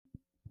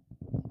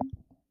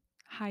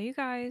Hi, you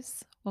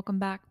guys. Welcome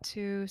back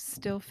to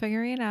Still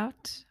Figuring It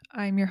Out.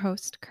 I'm your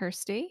host,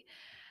 Kirsty.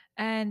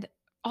 And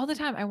all the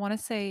time, I want to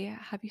say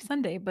happy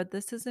Sunday, but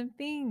this isn't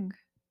being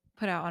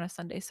put out on a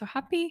Sunday. So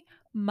happy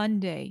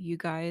Monday, you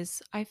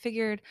guys. I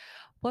figured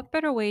what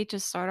better way to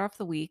start off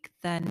the week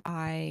than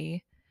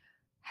by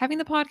having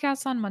the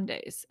podcast on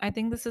Mondays? I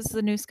think this is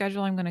the new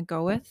schedule I'm going to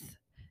go with.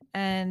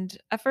 And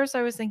at first,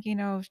 I was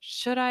thinking,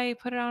 should I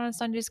put it out on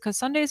Sundays? Because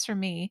Sundays for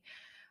me,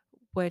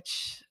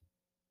 which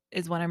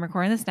is when I'm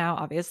recording this now,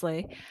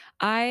 obviously.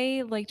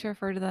 I like to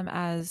refer to them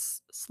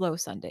as slow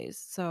Sundays.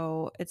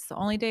 So it's the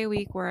only day a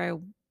week where I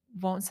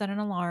won't set an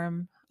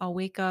alarm. I'll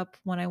wake up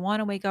when I want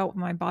to wake up,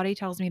 when my body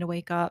tells me to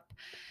wake up.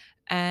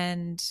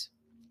 And,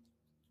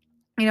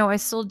 I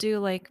still do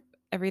like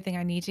everything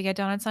I need to get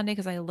done on Sunday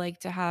because I like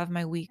to have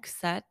my week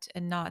set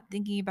and not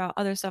thinking about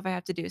other stuff I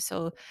have to do.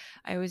 So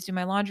I always do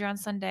my laundry on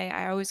Sunday.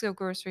 I always go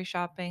grocery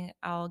shopping.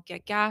 I'll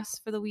get gas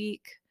for the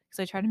week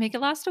because I try to make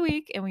it last a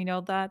week. And we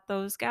know that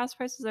those gas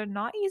prices are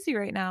not easy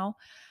right now,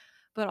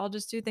 but I'll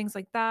just do things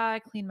like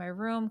that, clean my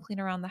room, clean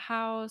around the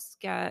house,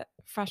 get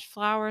fresh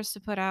flowers to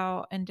put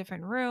out in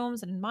different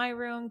rooms and in my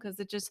room because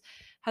it just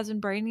has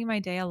been brightening my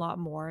day a lot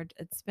more.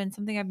 It's been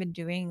something I've been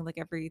doing like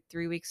every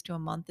 3 weeks to a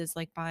month is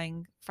like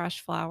buying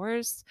fresh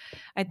flowers.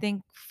 I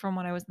think from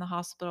when I was in the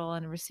hospital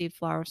and received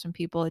flowers from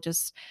people,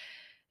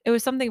 it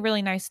was something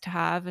really nice to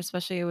have,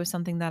 especially it was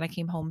something that I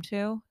came home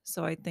to.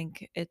 So I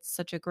think it's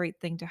such a great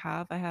thing to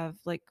have. I have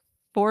like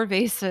 4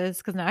 vases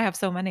because now I have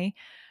so many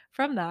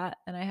from that,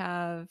 and I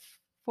have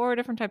 4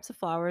 different types of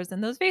flowers in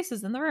those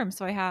vases in the room.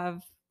 So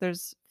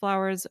there's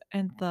flowers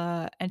at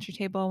the entry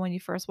table when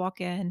you first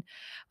walk in,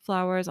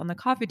 flowers on the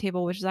coffee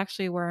table, which is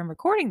actually where I'm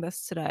recording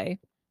this today.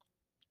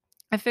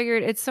 I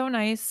figured it's so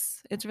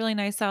nice. It's really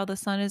nice out. The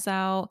sun is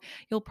out.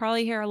 You'll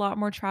probably hear a lot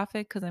more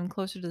traffic because I'm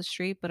closer to the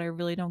street, but I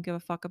really don't give a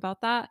fuck about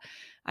that.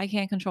 I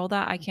can't control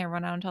that. I can't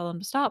run out and tell them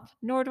to stop,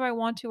 nor do I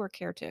want to or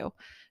care to.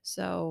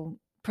 So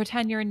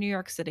pretend you're in New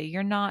York City.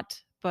 You're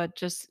not, but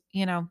just,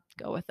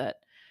 go with it.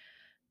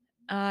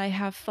 I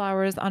have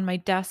flowers on my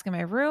desk in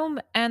my room,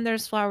 and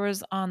there's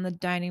flowers on the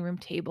dining room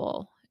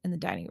table in the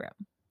dining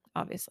room,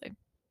 obviously.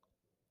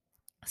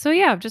 So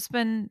yeah, I've just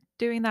been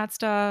doing that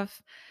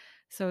stuff.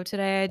 So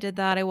today I did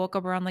that. I woke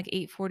up around like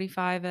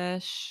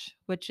 8:45ish,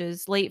 which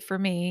is late for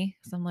me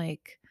cuz I'm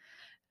like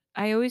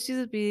I always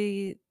used to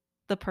be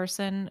the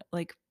person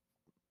like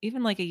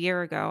even like a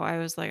year ago, I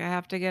was like I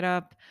have to get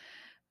up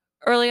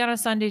early on a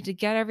Sunday to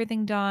get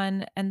everything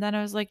done, and then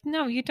I was like,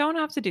 "No, you don't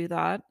have to do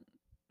that."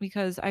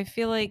 Because I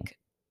feel like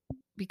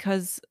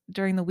because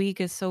during the week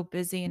is so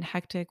busy and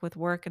hectic with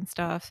work and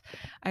stuff,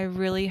 I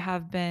really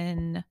have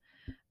been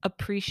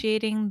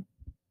appreciating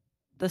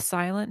the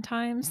silent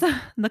times,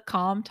 the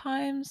calm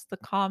times, the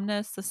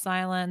calmness, the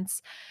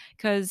silence.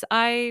 Because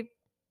if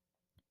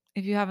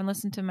you haven't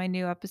listened to my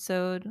new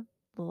episode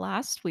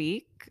last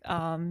week,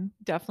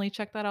 definitely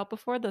check that out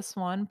before this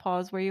one.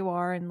 Pause where you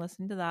are and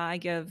listen to that. I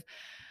give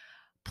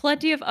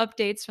plenty of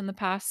updates from the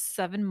past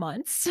 7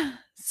 months.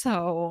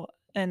 So,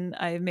 and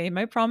I've made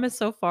my promise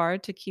so far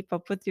to keep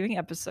up with doing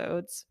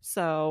episodes.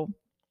 So,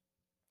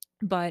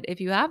 but if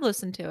you have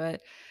listened to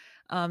it,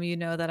 you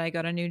know that I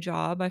got a new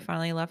job. I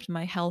finally left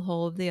my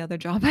hellhole of the other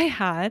job I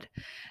had,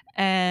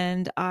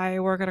 and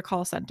I work at a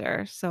call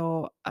center.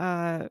 So,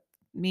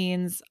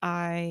 means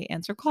I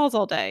answer calls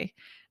all day,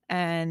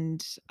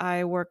 and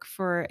I work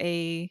for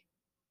a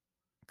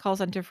call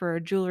center for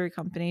a jewelry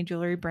company,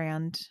 jewelry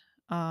brand.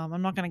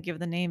 I'm not going to give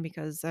the name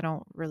because I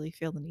don't really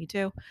feel the need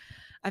to.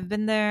 I've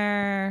been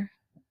there.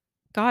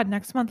 God,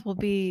 next month will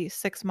be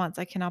 6 months.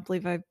 I cannot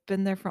believe I've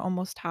been there for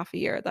almost half a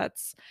year.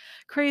 That's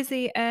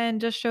crazy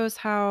and just shows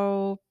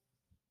how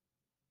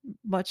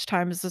much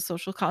time is a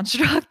social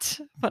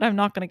construct, but I'm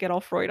not gonna get all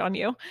Freud on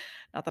you.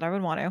 Not that I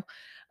would want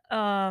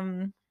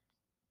to.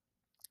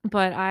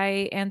 But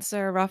I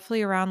answer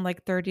roughly around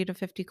like 30 to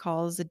 50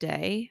 calls a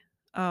day.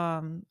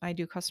 I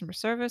do customer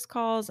service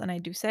calls and I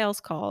do sales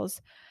calls,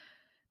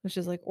 which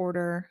is like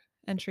order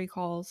entry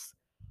calls.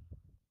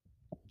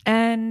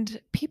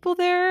 And people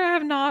there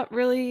have not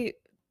really,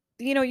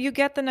 you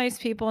get the nice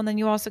people and then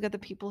you also get the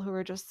people who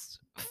are just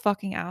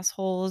fucking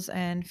assholes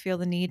and feel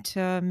the need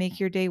to make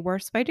your day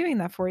worse by doing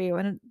that for you.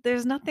 And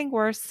there's nothing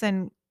worse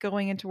than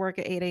going into work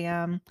at 8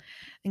 a.m.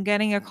 and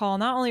getting a call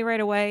not only right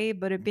away,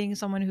 but it being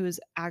someone who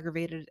is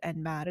aggravated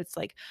and mad. It's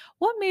like,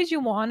 what made you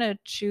want to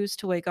choose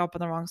to wake up on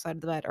the wrong side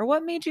of the bed? Or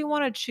what made you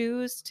want to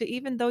choose to,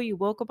 even though you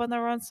woke up on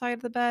the wrong side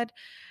of the bed,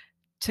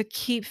 to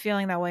keep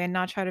feeling that way and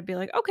not try to be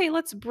like, okay,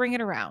 let's bring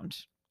it around.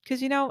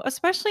 Because,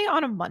 especially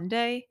on a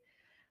Monday,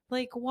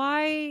 like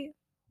why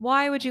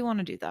would you want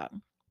to do that?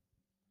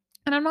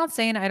 And I'm not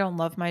saying I don't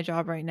love my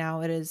job right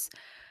now. It is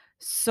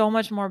so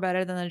much more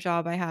better than the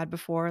job I had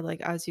before. Like,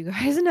 as you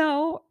guys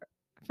know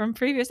from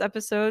previous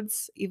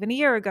episodes, even a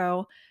year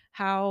ago,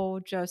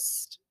 how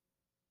just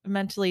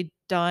mentally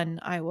done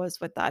I was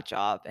with that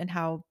job and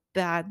how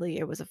badly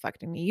it was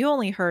affecting me. You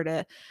only heard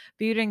it,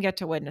 but you didn't get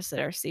to witness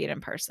it or see it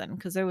in person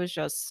because it was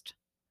just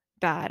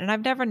bad. And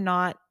I've never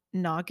not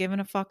given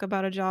a fuck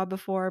about a job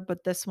before,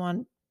 but this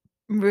one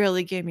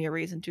really gave me a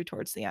reason to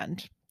towards the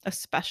end,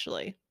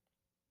 especially.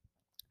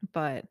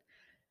 But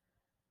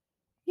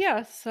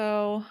yeah,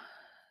 so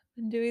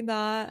been doing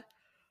that.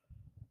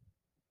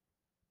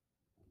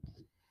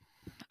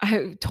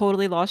 I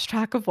totally lost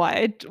track of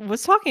why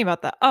was talking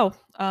about that. Oh,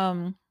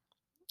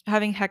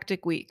 having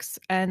hectic weeks.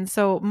 And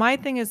so my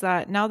thing is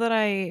that now that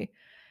I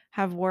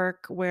have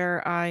work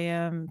where I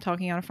am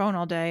talking on a phone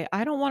all day,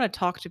 I don't want to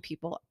talk to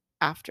people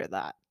after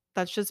that.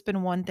 That's just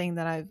been one thing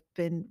that I've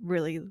been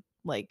really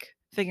like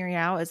figuring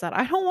out is that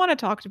I don't want to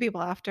talk to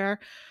people after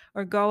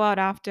or go out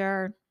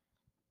after.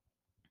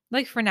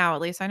 Like for now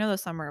at least. I know the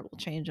summer will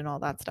change and all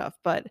that stuff,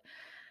 but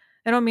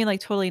I don't mean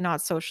like totally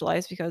not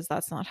socialize because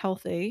that's not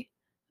healthy.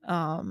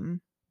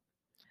 Um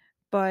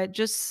but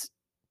just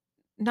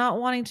not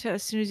wanting to,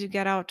 as soon as you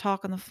get out,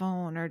 talk on the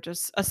phone or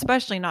just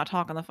especially not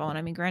talk on the phone.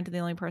 I mean, granted, the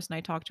only person I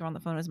talk to on the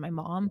phone is my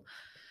mom,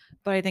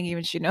 but I think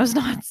even she knows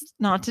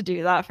not to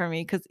do that for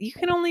me because you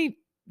can only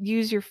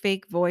use your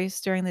fake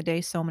voice during the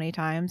day so many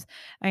times.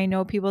 I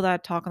know people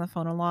that talk on the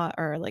phone a lot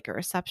or like a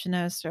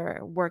receptionist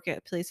or work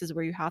at places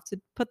where you have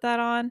to put that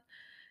on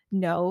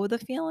know the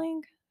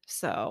feeling.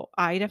 So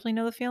I definitely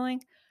know the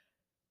feeling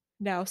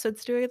now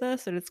since doing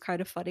this, and it's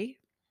kind of funny.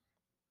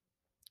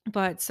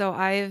 But so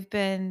I've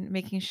been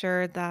making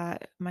sure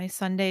that my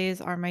Sundays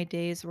are my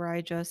days where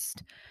I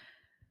just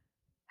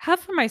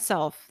have for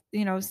myself.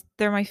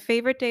 They're my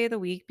favorite day of the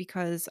week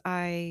because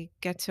I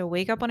get to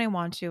wake up when I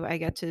want to. I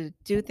get to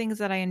do things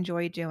that I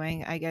enjoy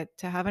doing. I get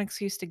to have an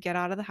excuse to get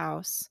out of the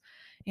house.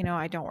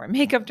 I don't wear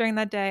makeup during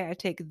that day. I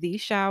take the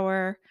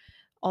shower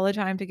all the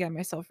time to get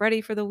myself ready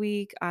for the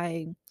week.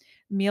 I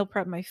meal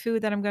prep my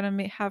food that I'm going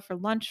to have for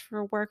lunch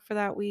for work for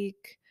that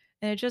week.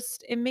 And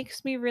it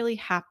makes me really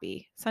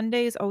happy.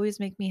 Sundays always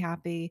make me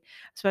happy,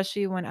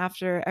 especially when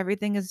after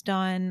everything is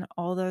done,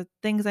 all the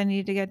things I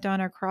need to get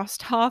done are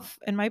crossed off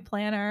in my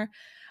planner.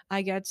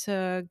 I get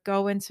to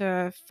go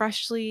into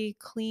freshly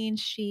clean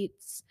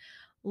sheets,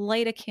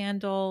 light a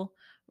candle,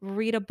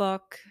 read a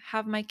book,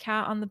 have my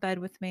cat on the bed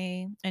with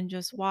me, and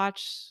just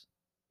watch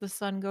the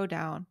sun go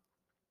down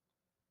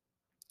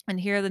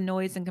and hear the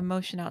noise and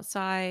commotion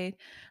outside.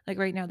 Like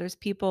right now, there's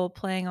people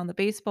playing on the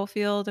baseball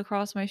field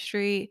across my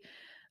street.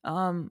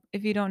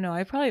 If you don't know,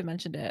 I probably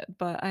mentioned it,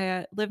 but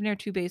I live near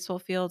two baseball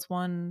fields,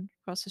 one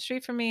across the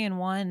street from me and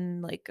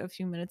one like a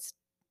few minutes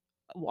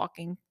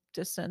walking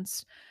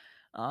distance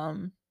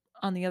um,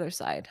 on the other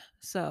side.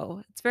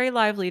 So it's very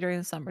lively during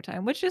the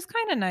summertime, which is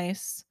kind of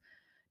nice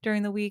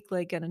during the week,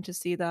 like getting to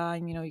see that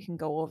and you can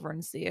go over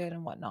and see it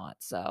and whatnot.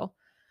 So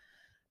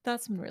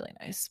that's been really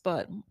nice,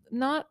 but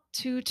not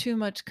too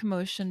much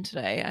commotion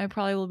today. I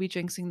probably will be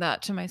jinxing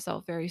that to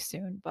myself very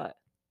soon, but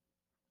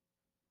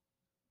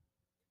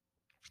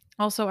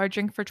also our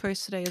drink for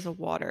choice today is a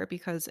water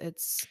because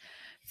it's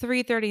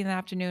 3:30 in the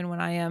afternoon when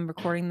I am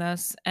recording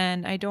this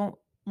and I don't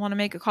want to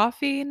make a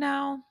coffee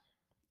now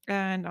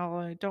and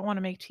I don't want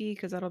to make tea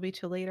cuz that'll be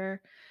too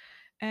later.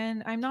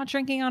 And I'm not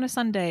drinking on a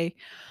Sunday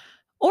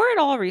or at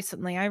all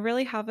recently. I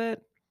really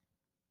haven't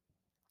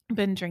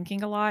been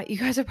drinking a lot. You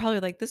guys are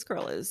probably like, this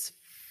girl is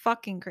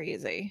fucking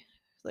crazy.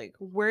 Like,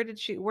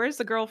 where's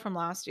the girl from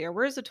last year?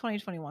 Where's the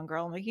 2021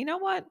 girl? I'm like, you know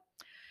what?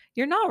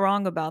 You're not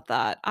wrong about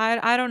that.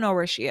 I don't know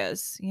where she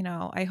is.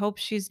 I hope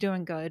she's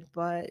doing good.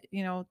 But,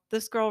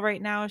 this girl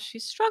right now,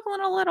 she's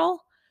struggling a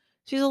little.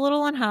 She's a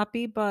little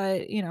unhappy,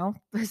 but,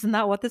 isn't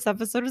that what this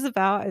episode is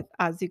about?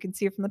 As you can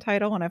see from the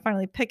title, when I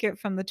finally pick it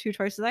from the two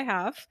choices I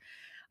have,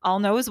 I'll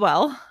know as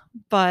well.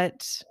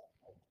 But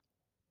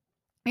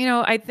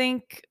I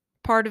think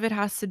part of it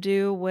has to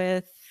do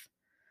with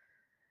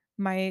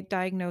my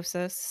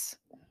diagnosis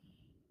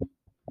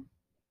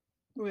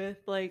with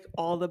like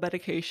all the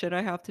medication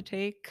I have to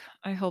take.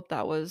 I hope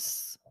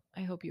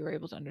you were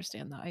able to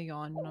understand that. I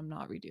yawned and I'm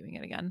not redoing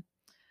it again.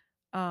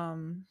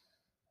 Um,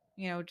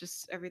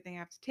 just everything I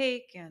have to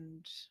take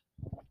and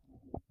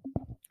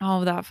all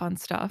of that fun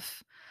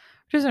stuff.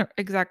 Which isn't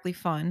exactly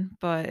fun,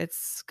 but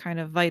it's kind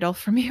of vital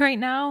for me right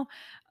now.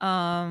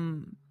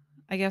 Um,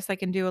 I guess I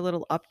can do a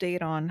little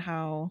update on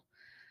how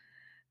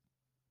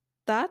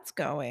that's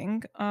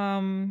going.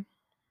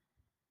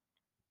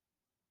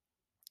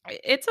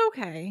 It's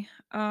okay.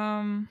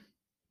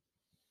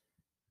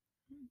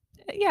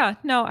 Yeah,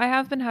 no, I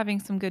have been having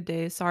some good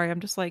days. Sorry, I'm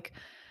just like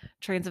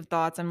trains of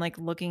thoughts. I'm like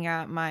looking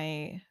at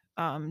my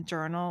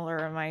journal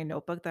or my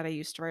notebook that I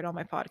used to write all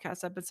my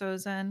podcast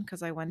episodes in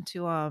because I went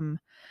to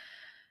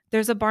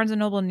there's a Barnes& and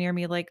Noble near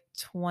me, like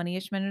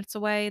 20-ish minutes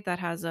away that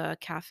has a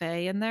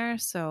cafe in there,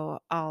 so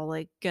I'll,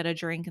 like, get a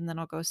drink and then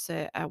I'll go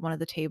sit at one of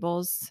the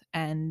tables,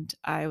 and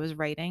I was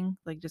writing,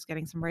 like, just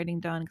getting some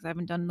writing done because I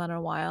haven't done that in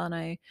a while, and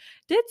I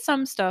did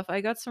some stuff. I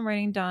got some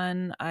writing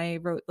done. I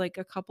wrote, like,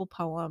 a couple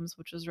poems,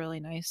 which was really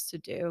nice to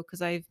do because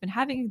 'cause I've been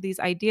having these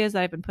ideas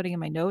that I've been putting in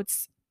my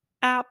notes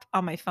app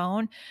on my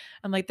phone.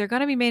 I'm like, "They're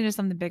gonna be made into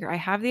something bigger." I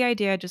have the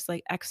idea, just,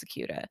 like,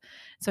 execute it.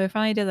 So I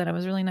finally did that. It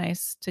was really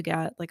nice to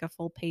get like a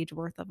full page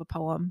worth of a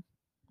poem,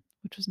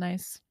 which was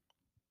nice.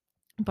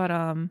 But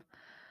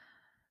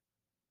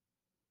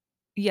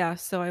yeah,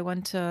 so I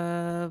went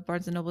to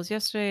Barnes and Nobles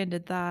yesterday and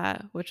did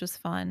that, which was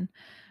fun.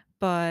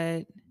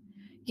 But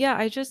yeah,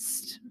 I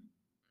just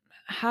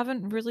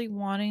haven't really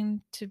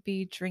wanting to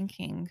be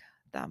drinking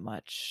that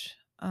much.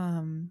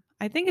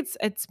 I think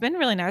it's been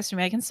really nice for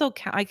me.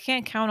 I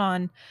can't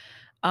count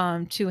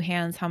on two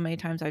hands how many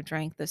times I've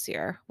drank this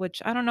year,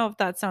 which I don't know if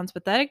that sounds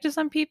pathetic to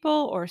some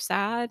people or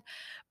sad,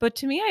 but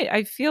to me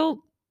I feel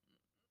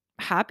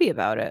happy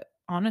about it,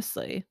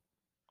 honestly.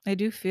 I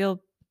do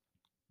feel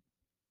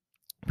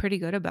pretty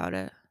good about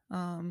it.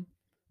 Um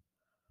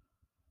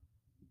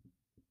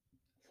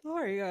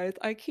Sorry guys,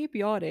 I keep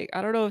yawning.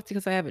 I don't know if it's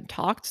because I haven't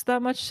talked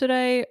that much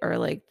today or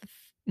like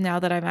now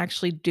that I'm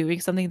actually doing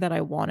something that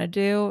I want to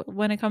do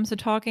when it comes to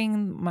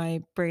talking,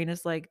 my brain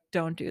is like,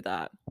 don't do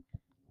that.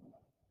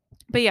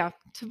 But yeah,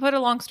 to put a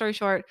long story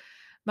short,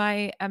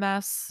 my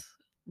MS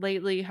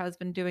lately has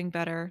been doing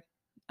better.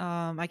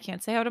 I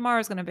can't say how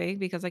tomorrow's going to be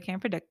because I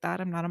can't predict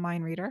that. I'm not a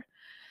mind reader.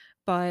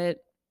 But,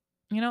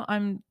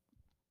 I'm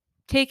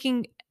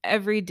taking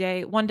every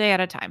day, one day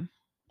at a time.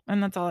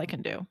 And that's all I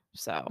can do.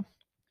 So,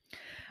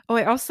 oh,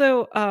 I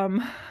also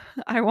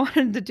I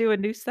wanted to do a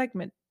new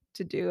segment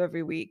to do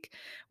every week,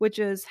 which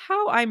is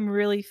how I'm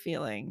really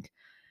feeling,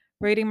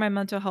 rating my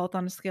mental health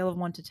on a scale of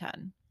 1 to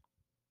 10.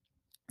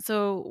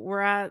 So, we're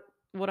at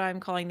what I'm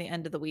calling the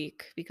end of the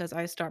week because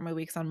I start my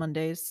weeks on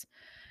Mondays.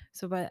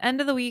 So by the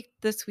end of the week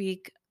this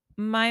week,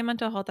 my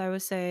mental health I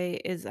would say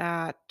is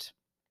at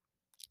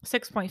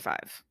 6.5.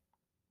 I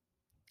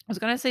was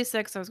going to say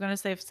 6, I was going to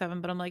say 7,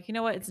 but I'm like, "You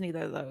know what? It's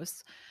neither of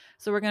those."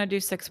 So we're going to do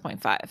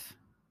 6.5.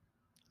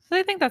 So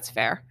I think that's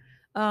fair.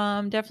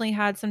 Definitely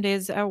had some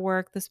days at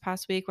work this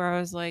past week where I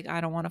was like,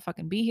 I don't want to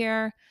fucking be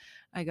here.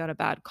 I got a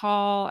bad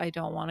call. I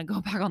don't want to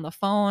go back on the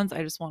phones.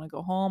 I just want to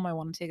go home. I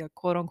want to take a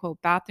quote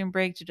unquote bathroom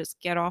break to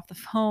just get off the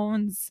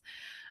phones.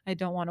 I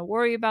don't want to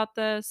worry about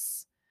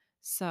this.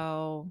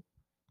 So,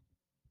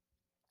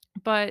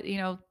 but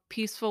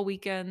peaceful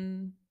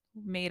weekend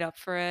made up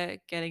for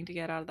it, getting to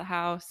get out of the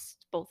house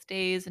both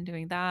days and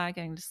doing that,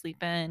 getting to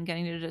sleep in,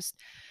 getting to just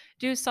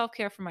do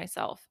self-care for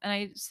myself. And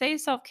I say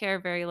self-care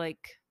very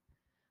like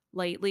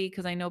lightly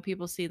because I know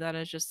people see that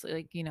as just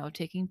like,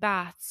 taking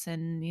baths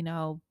and,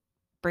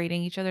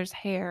 braiding each other's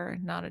hair,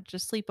 not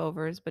just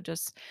sleepovers, but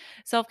just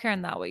self-care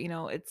in that way.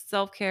 It's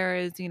self-care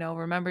is,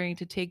 remembering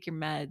to take your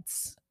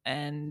meds.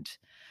 And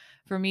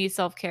for me,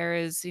 self-care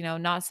is,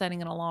 not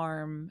setting an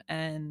alarm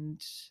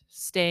and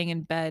staying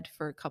in bed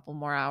for a couple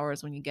more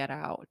hours when you get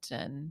out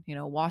and,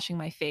 washing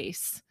my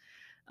face,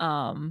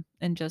 and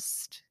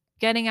just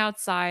getting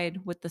outside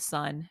with the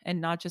sun and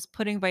not just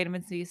putting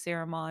vitamin C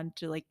serum on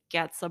to like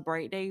get some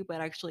brightening, but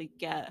actually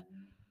get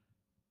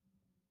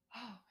oh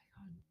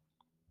my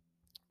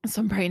god,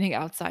 some brightening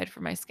outside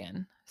for my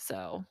skin.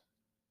 So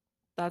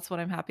that's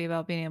what I'm happy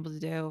about being able to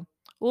do.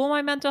 Will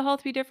my mental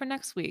health be different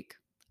next week?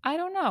 I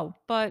don't know,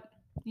 but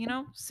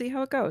see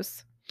how it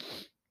goes.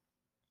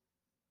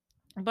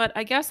 But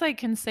I guess I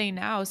can say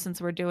now,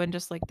 since we're doing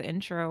just like the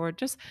intro, we're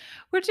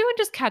doing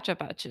just catch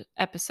up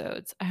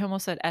episodes. I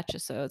almost said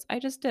episodes. I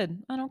just did.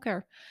 I don't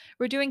care.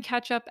 We're doing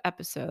catch up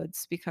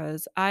episodes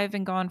because I've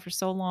been gone for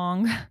so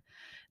long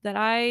that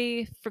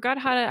I forgot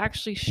how to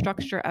actually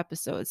structure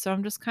episodes. So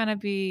I'm just kind of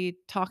be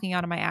talking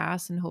out of my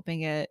ass and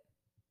hoping it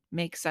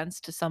makes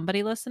sense to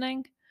somebody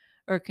listening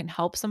or can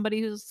help somebody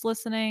who's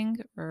listening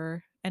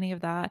or any of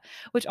that.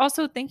 Which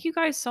also, thank you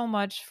guys so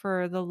much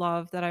for the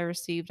love that I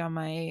received on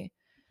my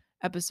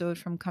episode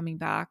from coming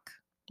back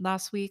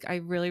last week. I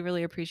really,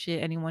 really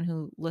appreciate anyone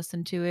who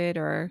listened to it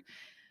or,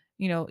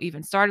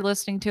 even started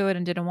listening to it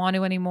and didn't want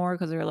to anymore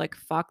because they were like,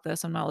 fuck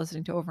this. I'm not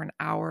listening to over an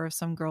hour of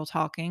some girl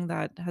talking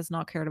that has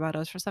not cared about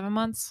us for 7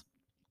 months.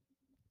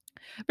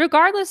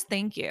 Regardless,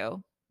 thank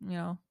you.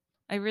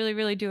 I really,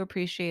 really do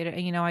appreciate it.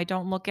 And, I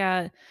don't look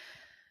at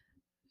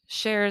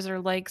shares or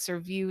likes or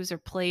views or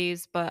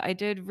plays, but I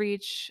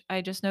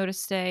just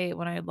noticed today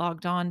when I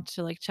logged on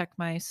to like check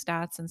my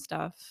stats and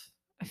stuff,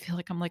 I feel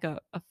like I'm like a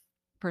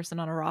person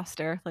on a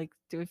roster, like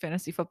doing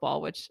fantasy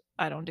football, which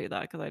I don't do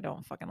that because I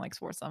don't fucking like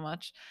sports that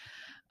much.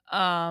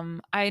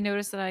 I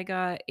noticed that I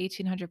got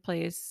 1,800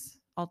 plays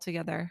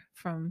altogether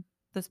from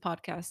this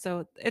podcast.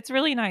 So it's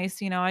really nice.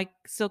 I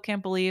still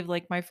can't believe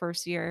like my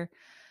first year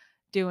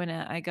doing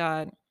it, I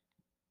got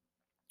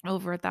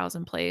over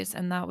 1,000 plays,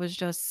 and that was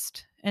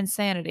just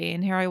insanity.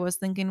 And here I was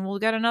thinking, we'll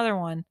get another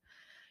one.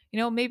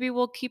 Maybe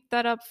we'll keep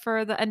that up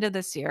for the end of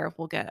this year.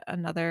 We'll get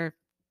another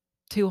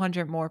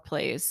 200 more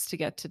plays to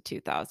get to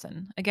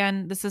 2,000.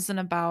 Again, this isn't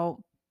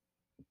about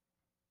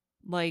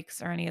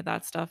likes or any of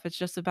that stuff. It's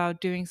just about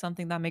doing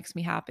something that makes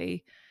me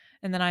happy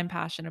and that I'm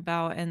passionate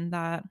about and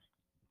that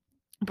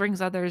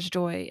brings others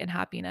joy and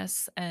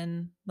happiness.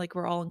 And like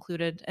we're all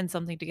included in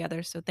something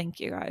together. So thank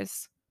you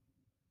guys.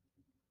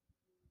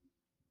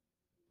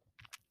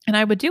 And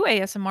I would do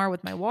ASMR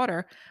with my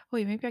water. Oh,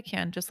 wait, maybe I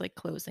can just like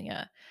closing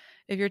it.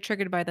 If you're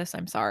triggered by this,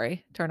 I'm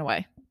sorry. Turn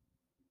away.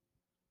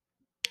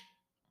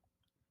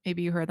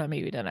 Maybe you heard that,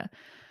 maybe you didn't.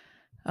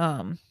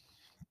 Um,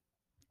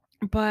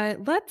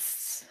 but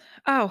let's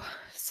oh,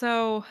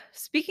 so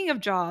speaking of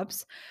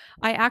jobs,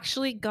 I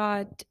actually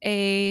got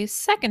a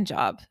second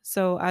job.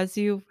 So as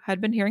you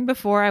had been hearing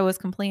before, I was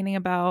complaining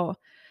about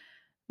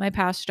my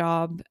past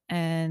job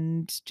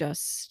and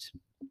just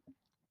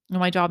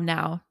my job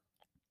now,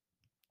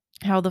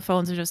 how the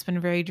phones have just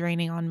been very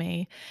draining on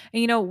me.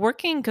 And,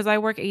 working, because I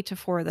work 8 to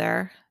 4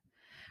 there,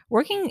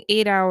 working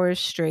 8 hours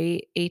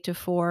straight, 8 to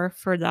 4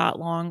 for that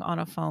long on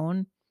a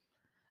phone,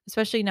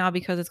 especially now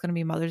because it's going to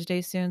be Mother's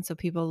Day soon. So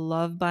people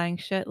love buying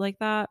shit like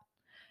that.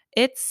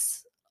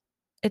 It's,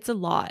 it's a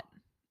lot.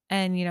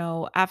 And,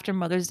 after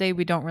Mother's Day,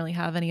 we don't really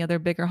have any other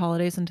bigger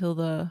holidays until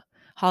the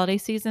holiday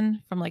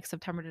season from like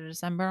September to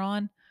December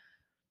on.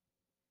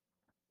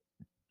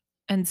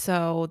 And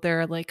so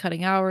they're like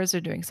cutting hours,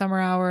 they're doing summer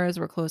hours,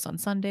 we're closed on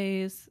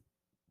Sundays.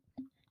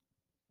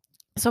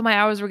 So my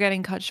hours were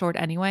getting cut short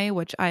anyway,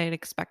 which I had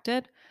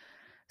expected.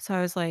 So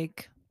I was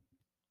like,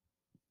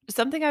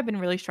 something I've been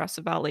really stressed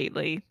about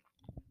lately,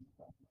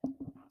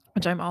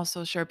 which I'm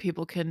also sure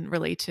people can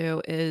relate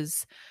to,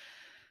 is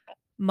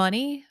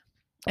money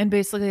and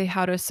basically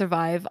how to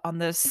survive on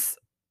this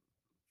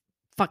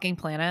fucking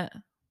planet,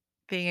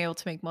 being able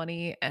to make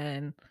money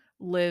and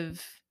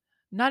live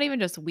not even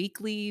just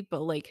weekly,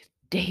 but like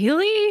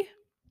daily.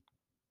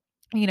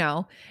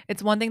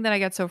 It's one thing that I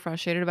get so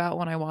frustrated about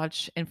when I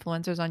watch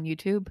influencers on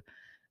YouTube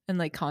and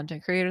like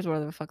content creators,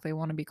 whatever the fuck they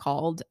want to be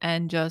called,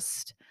 and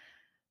just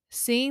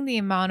seeing the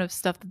amount of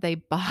stuff that they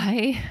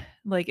buy.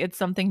 Like it's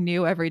something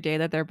new every day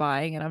that they're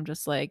buying. And I'm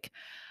just like,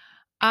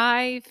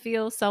 I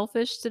feel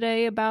selfish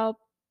today about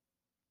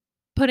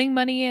putting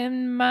money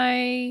in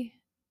my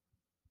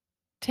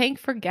tank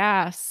for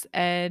gas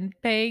and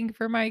paying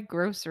for my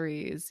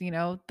groceries.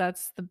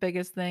 That's the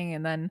biggest thing.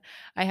 And then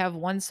I have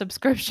one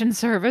subscription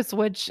service,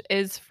 which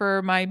is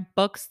for my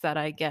books that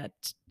I get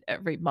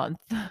every month.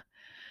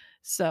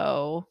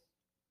 So,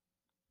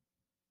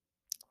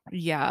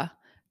 yeah,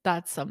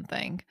 that's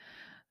something.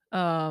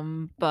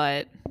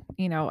 But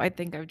I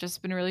think I've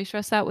just been really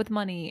stressed out with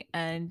money.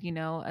 And,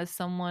 as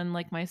someone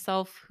like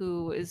myself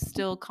who is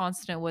still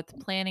constant with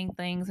planning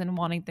things and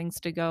wanting things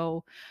to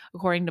go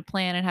according to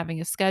plan and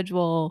having a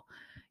schedule,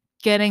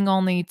 getting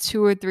only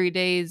 2 or 3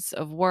 days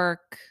of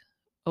work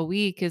a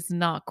week is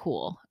not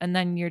cool. And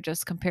then you're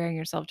just comparing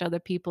yourself to other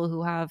people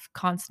who have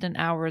constant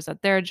hours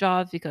at their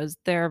jobs because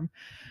they're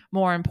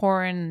more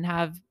important and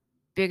have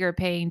bigger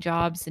paying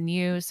jobs than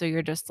you. So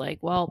you're just like,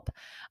 well,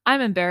 I'm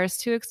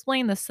embarrassed to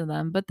explain this to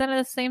them. But then at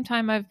the same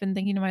time, I've been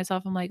thinking to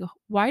myself, I'm like,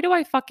 why do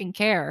I fucking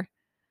care?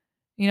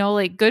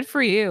 Like good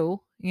for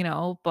you,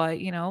 but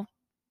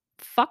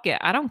fuck it.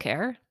 I don't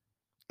care.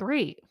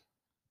 Great.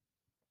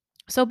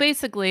 So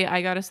basically,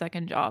 I got a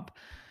second job.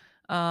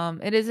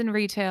 It is in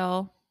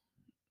retail,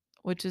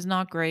 which is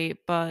not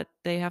great, but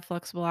they have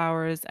flexible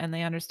hours and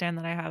they understand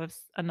that I have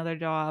another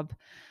job.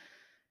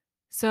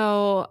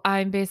 So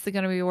I'm basically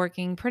going to be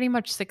working pretty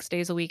much 6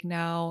 days a week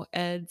now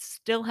and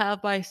still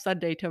have my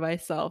Sunday to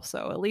myself.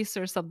 So at least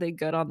there's something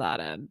good on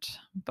that end.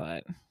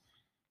 But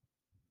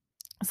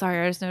sorry,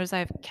 I just noticed I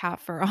have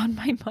cat fur on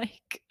my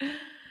mic.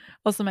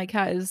 Also, my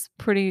cat is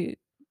I'm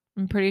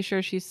pretty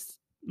sure she's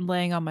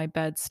laying on my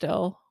bed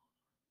still,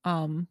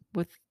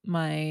 with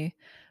my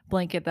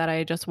blanket that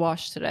I just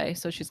washed today.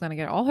 So she's gonna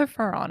get all her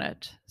fur on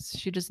it.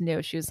 She just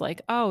knew. She was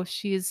like, oh,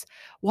 she's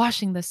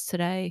washing this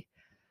today.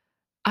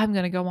 I'm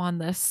gonna go on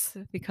this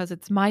because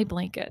it's my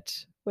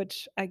blanket,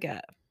 which I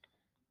get.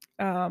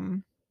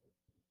 Um,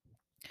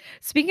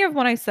 Speaking of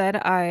when I said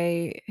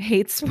I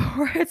hate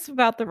sports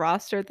about the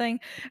roster thing,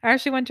 I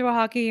actually went to a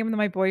hockey game with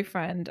my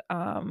boyfriend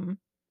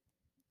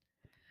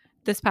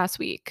this past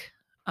week.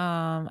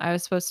 I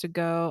was supposed to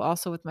go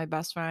also with my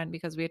best friend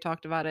because we had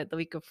talked about it the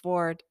week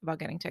before about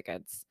getting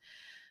tickets.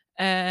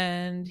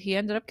 And he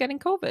ended up getting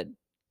COVID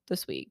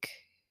this week.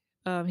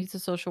 He's a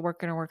social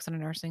worker and works in a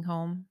nursing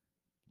home.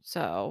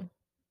 So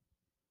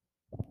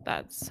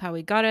that's how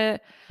he got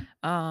it.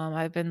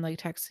 I've been like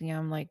texting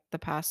him like the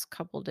past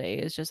couple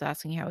days, just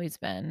asking how he's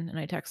been. And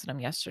I texted him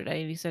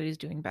yesterday and he said he's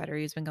doing better.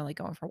 He's been going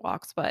for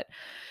walks. But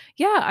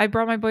yeah, I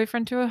brought my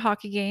boyfriend to a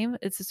hockey game.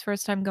 It's his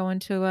first time going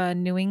to a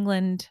New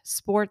England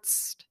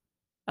sports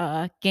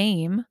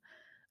game.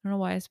 I don't know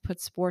why I put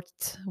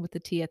sports with the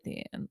T at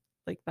the end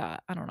like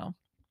that. I don't know.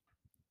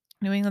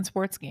 New England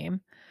sports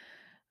game.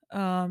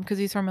 Because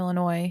he's from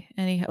Illinois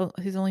and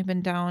he's only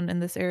been down in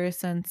this area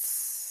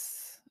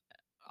since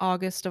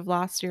August of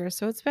last year.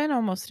 So it's been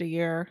almost a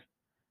year,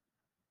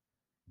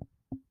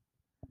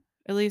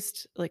 at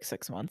least like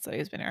 6 months that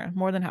he's been here,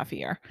 more than half a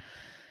year.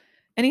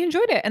 And he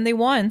enjoyed it and they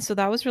won. So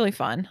that was really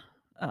fun.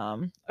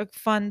 A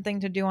fun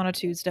thing to do on a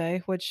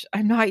Tuesday, which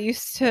I'm not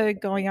used to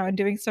going out and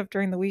doing stuff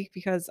during the week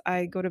because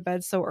I go to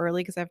bed so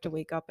early because I have to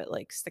wake up at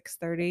like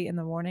 6:30 in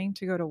the morning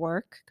to go to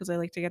work because I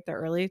like to get there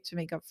early to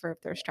make up for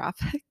if there's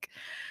traffic.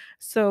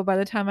 So by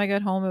the time I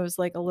get home, it was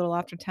like a little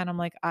after 10. I'm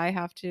like, I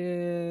have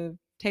to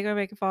take my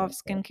makeup off,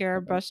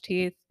 skincare, brush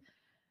teeth,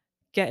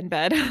 get in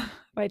bed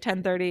by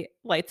 10:30,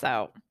 lights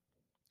out.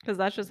 Because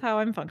that's just how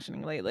I'm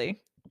functioning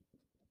lately.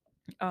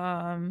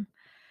 Um,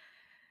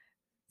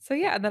 so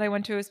yeah, and then I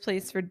went to his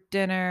place for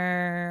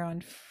dinner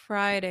on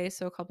Friday,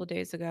 so a couple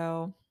days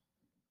ago.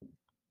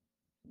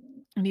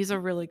 And he's a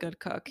really good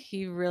cook.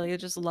 He really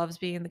just loves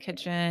being in the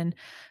kitchen,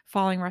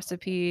 following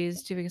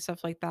recipes, doing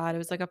stuff like that. It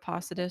was like a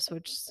pasta dish,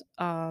 which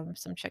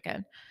some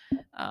chicken.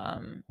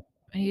 Um,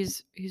 and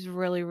he's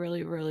really,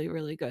 really, really,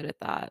 really good at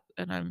that,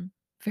 and I'm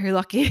very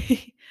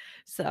lucky.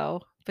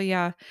 So, but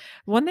yeah,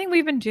 one thing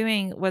we've been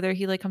doing, whether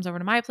he like comes over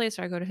to my place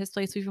or I go to his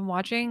place, we've been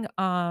watching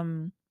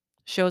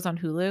shows on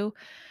Hulu.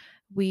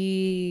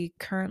 We've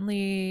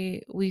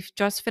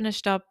just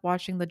finished up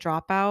watching The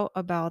Dropout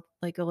about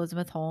like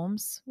Elizabeth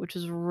Holmes, which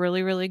is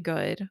really, really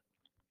good.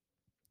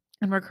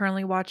 And we're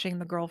currently watching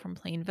The Girl from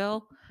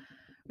Plainville,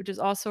 which is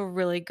also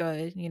really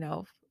good,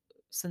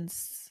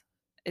 since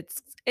it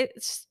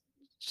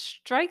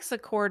strikes a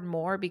chord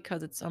more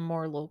because it's a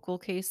more local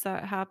case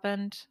that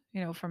happened,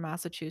 from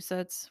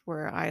Massachusetts,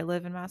 where I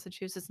live in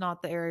Massachusetts,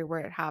 not the area where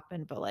it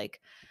happened, but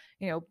like,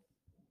 you know,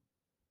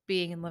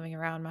 being and living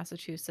around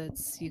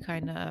Massachusetts, you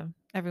kind of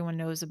everyone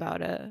knows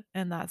about it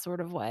in that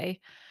sort of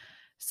way.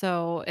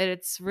 So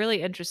it's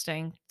really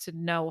interesting to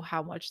know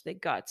how much they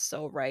got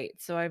so right.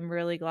 So I'm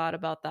really glad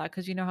about that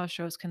because you know how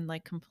shows can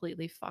like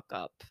completely fuck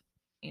up,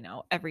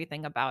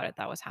 everything about it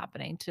that was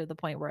happening to the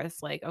point where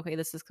it's like, okay,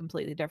 this is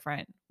completely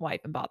different. Why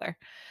even bother?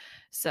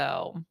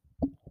 So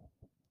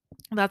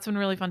that's been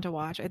really fun to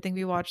watch. I think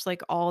we watched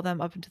like all of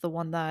them up into the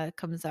one that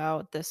comes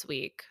out this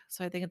week.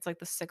 So I think it's like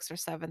the sixth or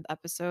seventh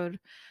episode.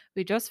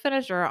 We just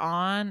finished or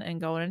on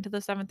and going into the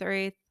seventh or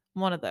eighth,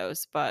 one of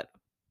those, but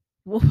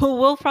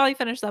we'll probably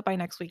finish that by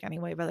next week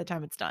anyway, by the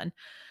time it's done.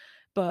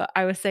 But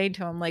I was saying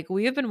to him, like,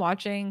 we have been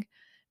watching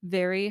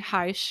very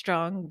high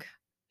strung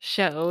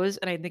shows,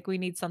 and I think we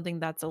need something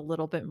that's a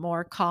little bit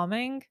more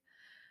calming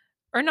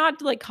or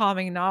not like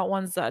calming, not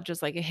ones that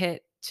just like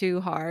hit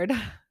too hard.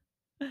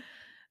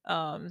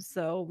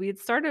 So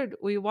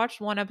we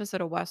watched one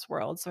episode of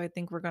Westworld, so I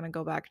think we're gonna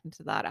go back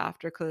into that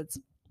after because it's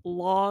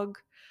log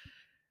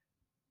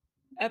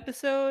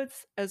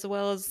episodes as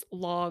well as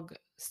log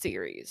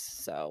series.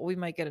 So we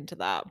might get into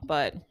that.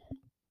 But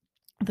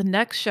the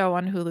next show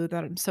on Hulu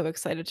that I'm so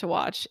excited to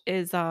watch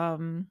is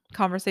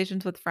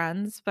Conversations with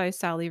Friends by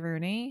Sally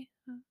Rooney.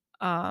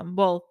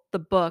 Well, the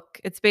book,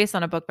 it's based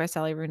on a book by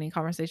Sally Rooney,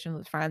 Conversations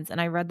with Friends,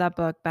 and I read that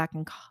book back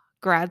in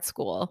grad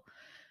school.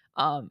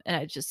 And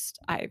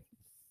I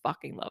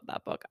fucking love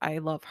that book. I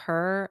love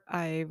her.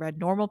 I read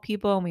Normal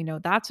People, and we know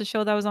that's a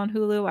show that was on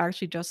Hulu. I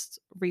actually just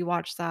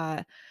rewatched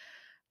that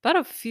about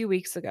a few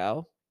weeks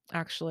ago,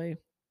 actually.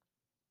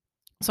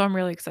 So I'm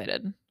really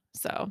excited.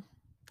 So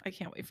I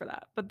can't wait for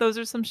that. But those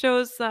are some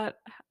shows that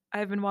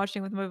I've been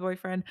watching with my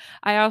boyfriend.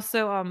 I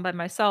also, by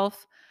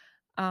myself,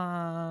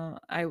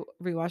 I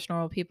rewatched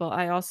Normal People.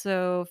 I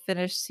also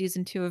finished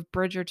season 2 of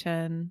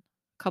Bridgerton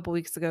a couple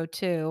weeks ago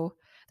too.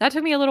 That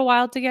took me a little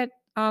while to get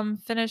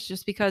finished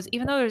just because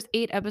even though there's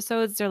 8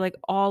 episodes, they're like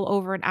all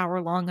over an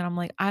hour long and I'm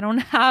like, I don't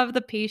have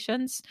the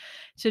patience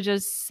to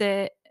just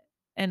sit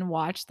and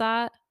watch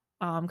that.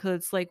 Because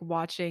it's like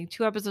watching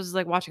 2 episodes is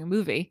like watching a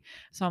movie.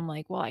 So I'm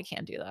like, well, I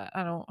can't do that.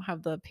 I don't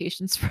have the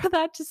patience for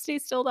that to stay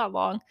still that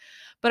long.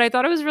 But I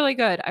thought it was really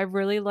good. I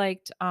really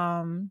liked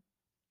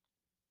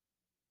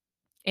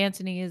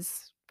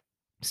Antony's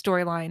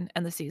storyline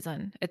and the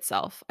season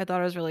itself. I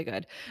thought it was really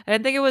good. I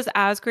didn't think it was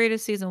as great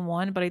as season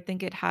 1, but I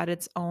think it had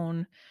its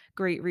own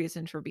great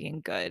reason for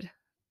being good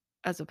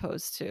as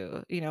opposed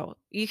to,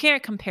 you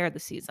can't compare the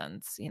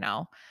seasons,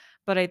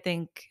 but I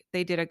think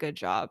they did a good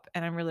job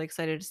and I'm really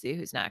excited to see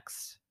who's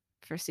next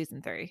for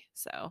season 3.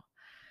 So,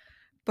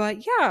 but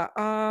yeah,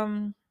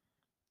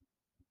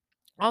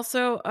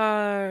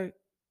 also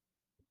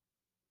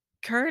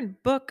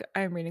current book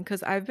I'm reading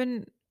cuz I've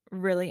been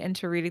really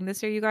into reading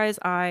this year, you guys.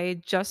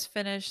 I just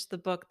finished the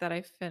book that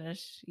I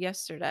finished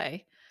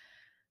yesterday,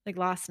 like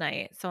last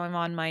night. So I'm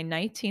on my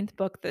 19th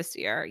book this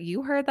year.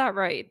 You heard that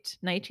right.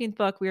 19th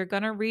book. We are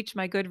going to reach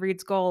my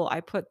Goodreads goal.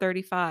 I put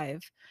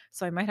 35.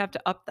 So I might have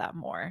to up that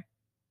more.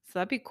 So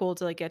that'd be cool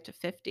to like get to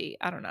 50.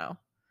 I don't know.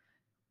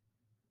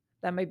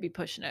 That might be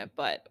pushing it,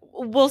 but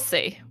we'll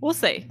see. We'll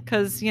see.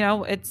 Cause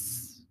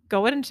it's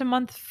going into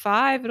month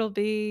 5.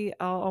 I'll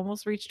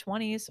almost reach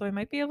 20. So I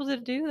might be able to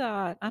do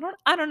that. I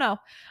don't know.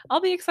 I'll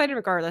be excited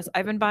regardless.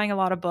 I've been buying a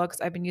lot of books.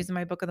 I've been using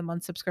my book of the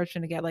month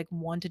subscription to get like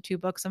 1 to 2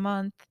 books a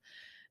month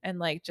and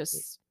like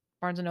just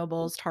Barnes and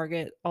Nobles,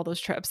 Target, all those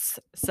trips.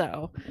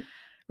 So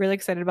really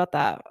excited about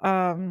that.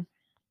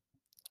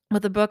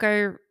 But the book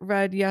I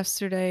read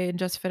yesterday and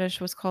just finished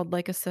was called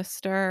Like a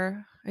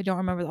Sister. I don't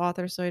remember the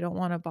author, so I don't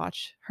want to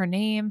botch her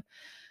name.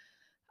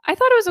 I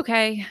thought it was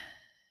okay.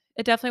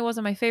 It definitely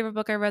wasn't my favorite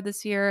book I read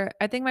this year.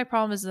 I think my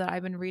problem is that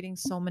I've been reading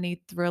so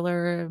many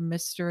thriller,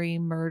 mystery,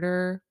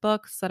 murder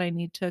books that I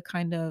need to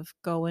kind of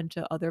go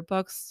into other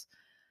books.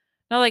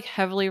 Not like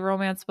heavily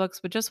romance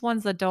books, but just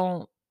ones that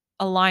don't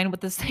align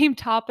with the same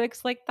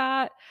topics like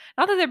that.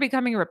 Not that they're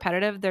becoming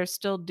repetitive, they're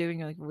still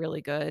doing like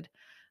really good.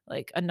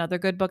 Like another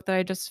good book that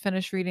I just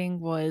finished reading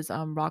was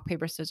Rock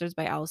Paper Scissors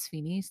by Alice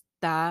Feeney.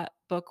 That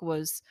book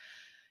was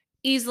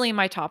easily in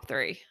my top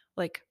 3.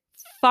 Like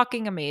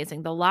fucking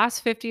amazing. The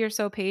last 50 or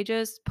so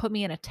pages put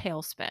me in a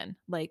tailspin.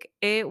 Like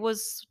it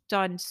was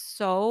done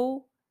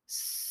so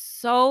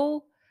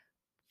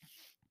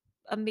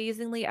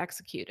amazingly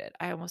executed.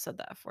 I almost said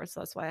that before,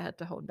 so that's why I had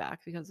to hold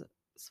back because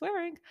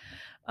swearing.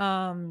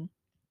 Um,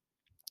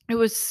 it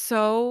was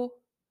so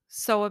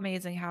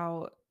amazing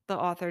how the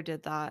author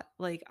did that.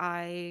 Like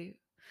I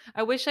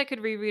wish I could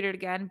reread it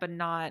again, but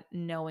not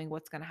knowing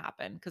what's gonna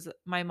happen because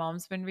my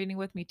mom's been reading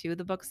with me too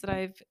the books that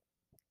I've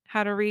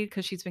had to read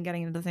because she's been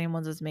getting into the same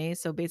ones as me.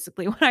 So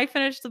basically, when I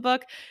finish the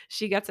book,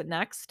 she gets it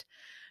next.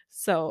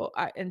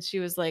 And she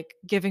was like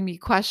giving me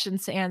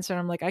questions to answer. And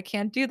I'm like, I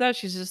can't do that.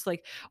 She's just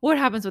like, what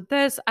happens with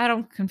this? I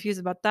don't confused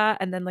about that.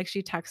 And then like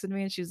she texted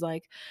me and she's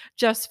like,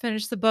 just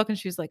finished the book. And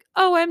she's like,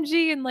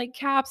 OMG and like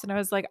caps. And I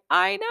was like,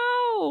 I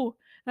know.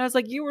 And I was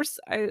like,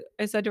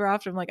 I said to her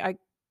after, I'm like,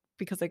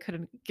 because I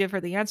couldn't give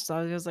her the answer. So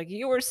I was like,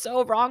 you were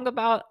so wrong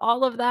about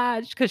all of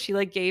that. Because she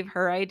like gave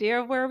her idea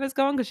of where it was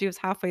going because she was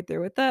halfway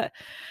through with it.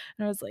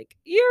 And I was like,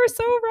 you're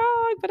so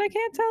wrong, but I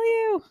can't tell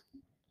you.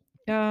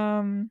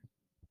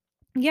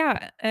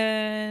 Yeah,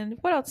 and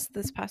what else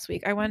this past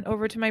week? I went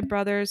over to my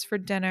brother's for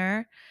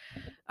dinner.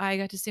 I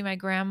got to see my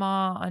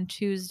grandma on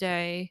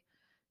Tuesday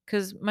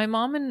because my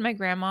mom and my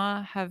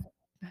grandma have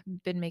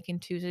been making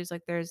Tuesdays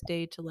like their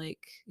day to like,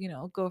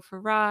 go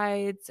for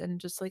rides and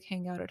just like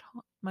hang out at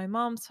my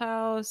mom's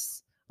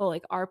house, well,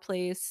 like our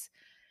place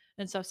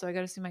and stuff. So I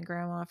got to see my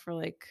grandma for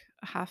like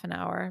a half an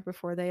hour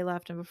before they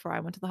left and before I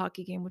went to the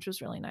hockey game, which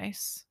was really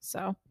nice.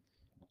 So,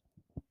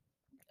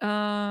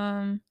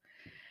 um,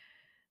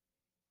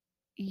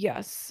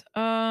 yes.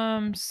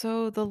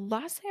 So the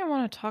last thing I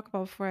want to talk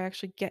about before I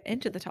actually get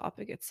into the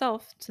topic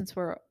itself, since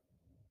we're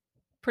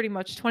pretty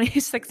much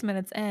 26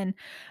 minutes in,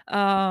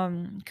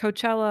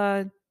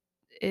 Coachella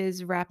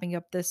is wrapping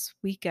up this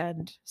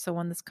weekend. So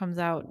when this comes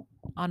out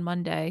on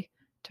Monday,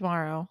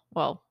 tomorrow,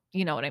 well,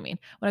 you know what I mean.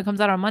 When it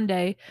comes out on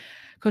Monday,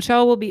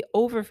 Coachella will be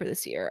over for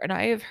this year. And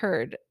I have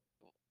heard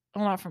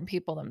well, not from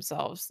people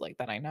themselves like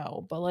that I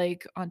know, but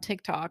like on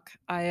TikTok,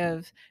 I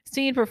have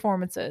seen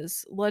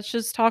performances. Let's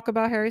just talk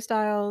about Harry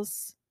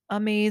Styles.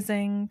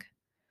 Amazing.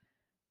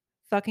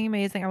 Fucking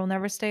amazing. I will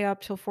never stay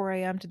up till 4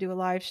 a.m. to do a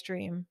live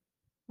stream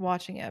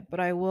watching it, but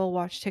I will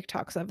watch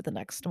TikToks of it the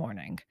next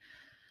morning.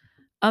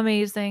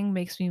 Amazing.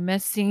 Makes me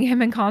miss seeing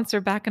him in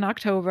concert back in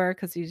October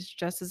because he's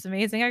just as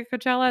amazing at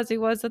Coachella as he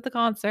was at the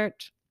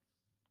concert.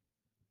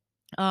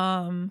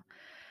 Um,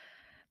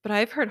 but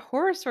I've heard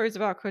horror stories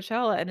about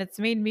Coachella and it's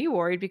made me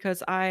worried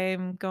because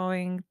I'm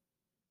going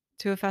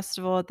to a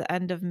festival at the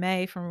end of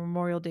May for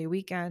Memorial Day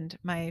weekend.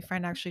 My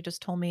friend actually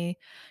just told me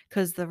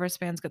because the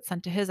wristbands got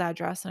sent to his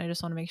address, and I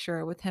just want to make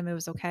sure with him it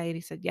was okay. And he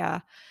said,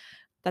 yeah,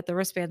 that the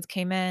wristbands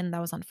came in. That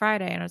was on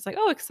Friday. And I was like,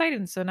 oh,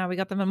 exciting. So now we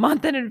got them a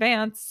month in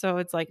advance. So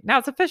it's like, now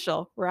it's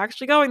official. We're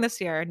actually going this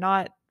year,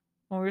 not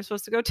when we were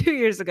supposed to go 2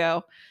 years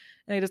ago.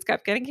 And they just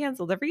kept getting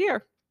canceled every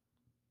year,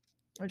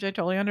 which I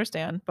totally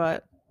understand.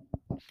 But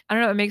I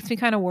don't know. It makes me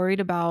kind of worried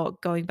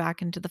about going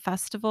back into the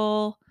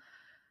festival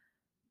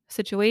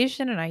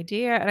situation and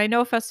idea. And I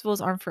know festivals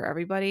aren't for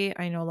everybody.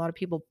 I know a lot of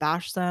people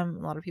bash them,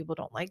 a lot of people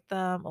don't like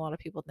them, a lot of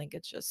people think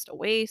it's just a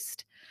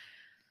waste.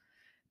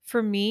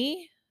 For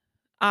me,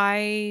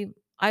 I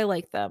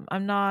like them.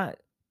 I'm not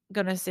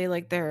gonna say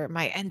like they're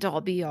my end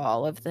all be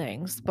all of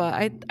things, but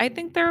I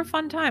think they're a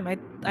fun time.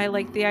 I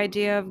like the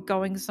idea of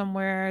going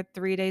somewhere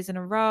 3 days in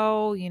a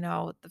row.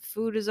 The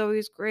food is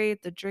always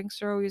great, the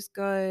drinks are always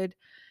good.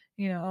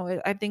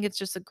 I think it's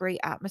just a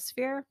great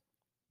atmosphere.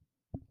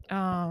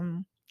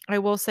 Um, I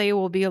will say it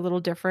will be a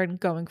little different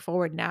going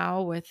forward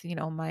now with,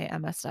 my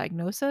MS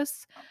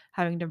diagnosis,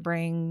 having to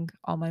bring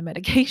all my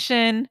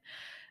medication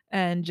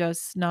and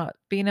just not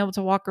being able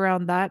to walk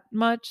around that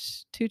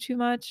much, too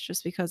much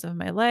just because of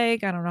my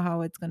leg. I don't know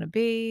how it's going to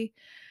be.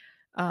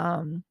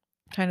 Um,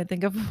 trying to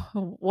think of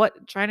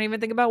trying to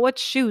even think about what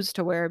shoes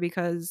to wear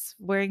because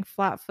wearing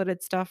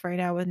flat-footed stuff right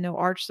now with no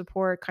arch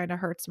support kind of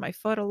hurts my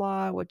foot a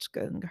lot, which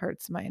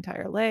hurts my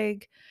entire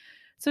leg.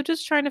 So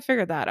just trying to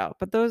figure that out.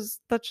 But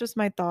that's just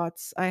my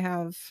thoughts. I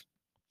have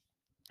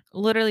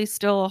literally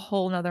still a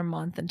whole nother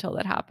month until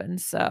that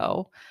happens.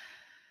 So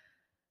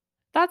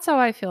that's how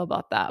I feel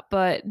about that.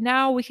 But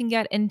now we can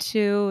get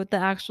into the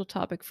actual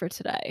topic for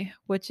today,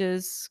 which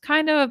is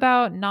kind of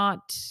about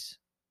not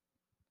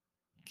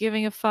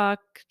giving a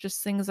fuck,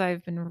 just things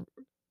I've been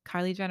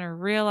Kylie Jenner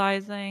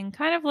realizing,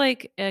 kind of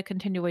like a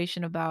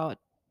continuation about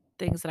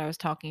things that I was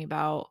talking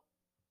about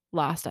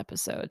last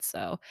episode.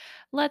 So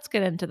let's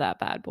get into that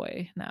bad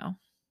boy now.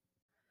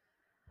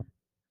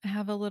 I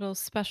have a little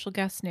special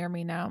guest near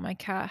me now. My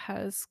cat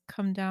has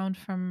come down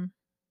from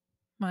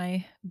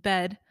my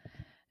bed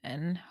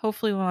and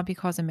hopefully will not be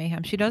causing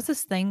mayhem. She does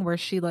this thing where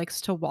she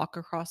likes to walk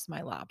across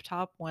my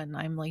laptop when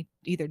I'm like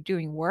either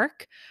doing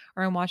work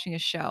or I'm watching a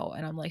show.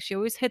 And I'm like, she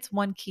always hits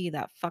one key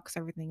that fucks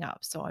everything up.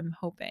 So I'm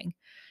hoping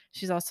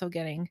she's also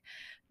getting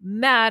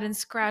mad and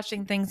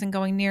scratching things and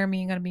going near me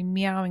and going to be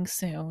meowing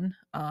soon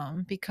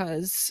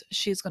because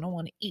she's going to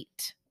want to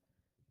eat.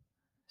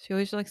 She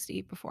always likes to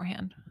eat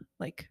beforehand,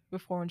 like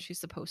before when she's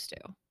supposed to.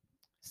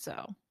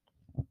 So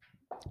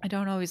I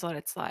don't always let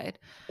it slide.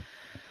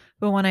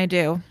 But when I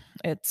do,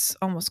 it's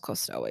almost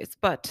close to always.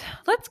 But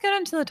let's get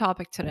into the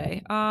topic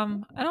today. I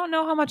don't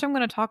know how much I'm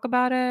going to talk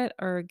about it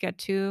or get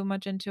too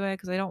much into it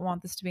because I don't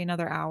want this to be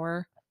another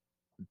hour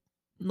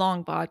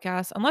long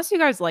podcast. Unless you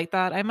guys like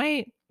that, I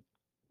might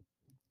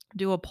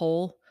do a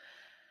poll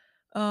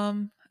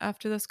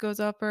after this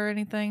goes up or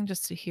anything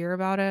just to hear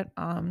about it.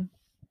 But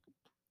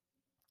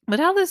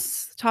how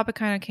this topic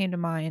kind of came to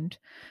mind,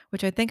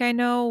 which I think I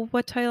know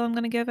what title I'm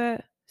going to give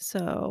it.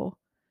 So,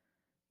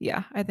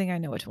 yeah, I think I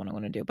know which one I'm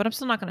going to do, but I'm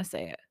still not going to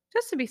say it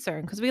just to be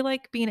certain because we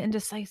like being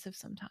indecisive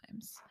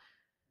sometimes.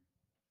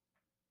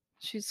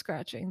 She's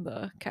scratching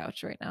the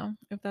couch right now,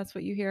 if that's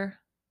what you hear.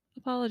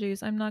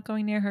 Apologies, I'm not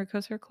going near her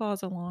because her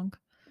claws are long.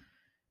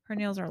 Her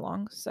nails are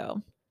long.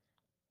 So,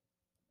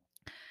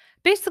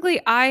 basically,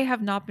 I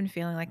have not been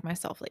feeling like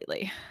myself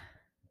lately.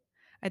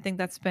 I think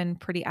that's been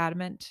pretty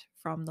adamant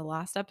from the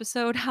last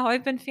episode how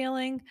I've been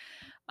feeling.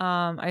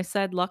 I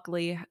said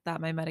luckily that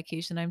my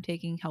medication I'm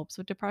taking helps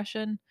with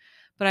depression,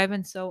 but I've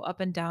been so up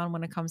and down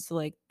when it comes to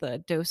like the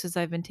doses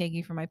I've been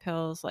taking for my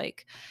pills.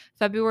 Like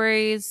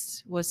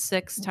February's was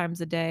 6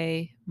 times a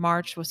day,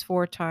 March was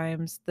 4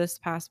 times, this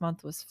past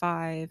month was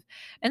 5.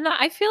 And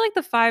I feel like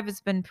the 5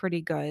 has been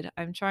pretty good.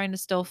 I'm trying to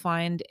still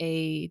find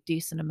a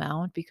decent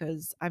amount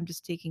because I'm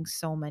just taking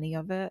so many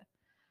of it.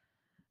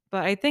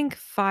 But I think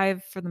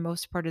 5 for the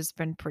most part has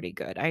been pretty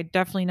good. I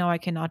definitely know I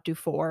cannot do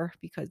 4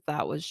 because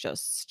that was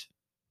just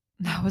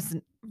that was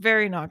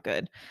very not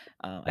good.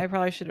 I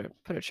probably should have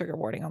put a trigger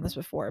warning on this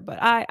before, but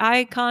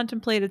I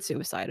contemplated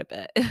suicide a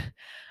bit.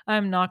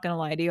 I'm not gonna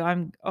lie to you.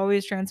 I'm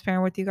always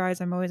transparent with you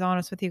guys. I'm always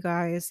honest with you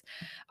guys.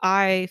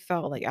 I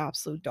felt like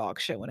absolute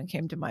dog shit when it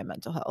came to my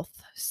mental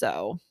health.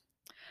 So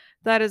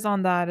that is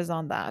on that is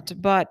on that.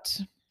 But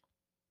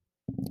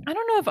I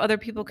don't know if other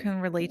people can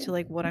relate to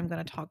like what I'm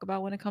gonna talk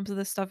about when it comes to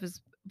this stuff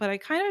is but I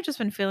kind of just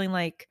been feeling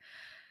like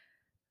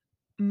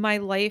my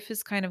life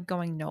is kind of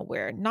going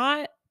nowhere.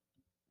 Not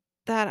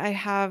that I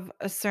have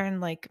a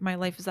certain like my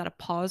life is at a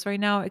pause right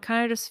now. It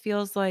kind of just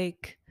feels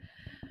like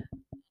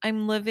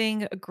I'm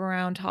living a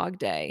groundhog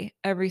day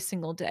every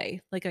single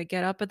day. Like I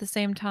get up at the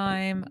same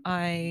time,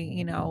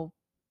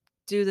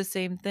 do the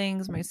same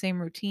things, my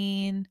same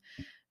routine.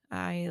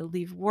 I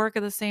leave work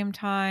at the same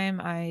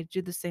time. I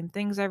do the same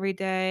things every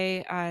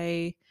day.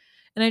 I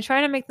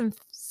try to make them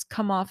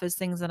come off as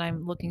things that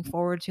I'm looking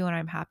forward to and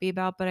I'm happy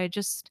about, but I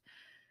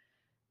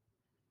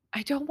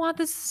don't want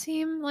this to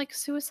seem like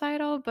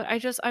suicidal, but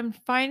I'm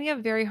finding a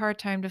very hard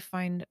time to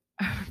find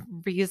a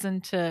reason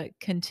to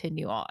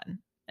continue on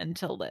and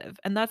to live.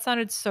 And that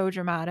sounded so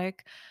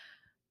dramatic.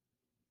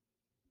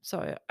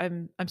 So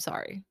I'm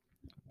sorry.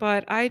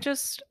 But I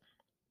just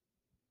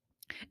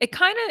it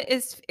kind of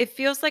is it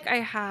feels like I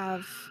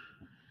have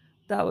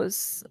that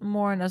was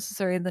more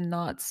necessary than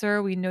not,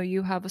 sir. We know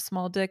you have a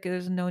small dick.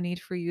 There's no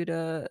need for you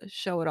to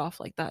show it off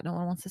like that. No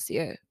one wants to see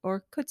it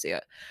or could see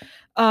it.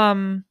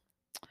 Um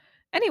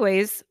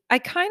Anyways, I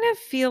kind of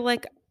feel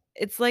like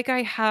it's like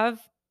I have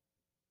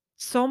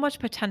so much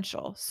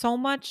potential, so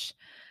much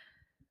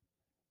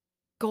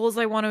goals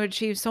I want to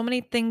achieve, so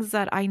many things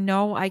that I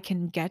know I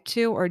can get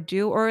to or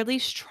do or at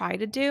least try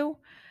to do,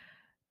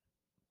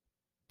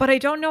 but I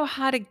don't know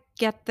how to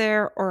get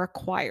there or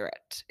acquire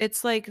it.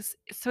 It's like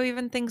so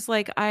even things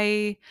like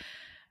I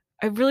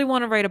really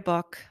want to write a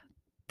book.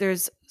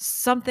 There's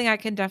something I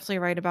can definitely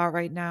write about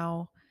right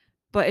now,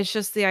 but it's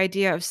just the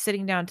idea of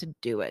sitting down to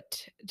do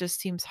it just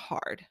seems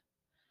hard.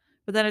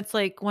 But then it's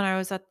like when I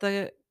was at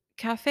the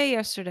cafe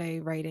yesterday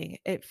writing,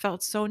 it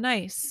felt so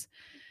nice.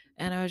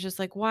 And I was just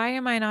like, why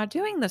am I not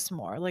doing this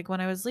more? Like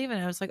when I was leaving,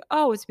 I was like,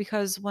 oh, it's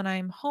because when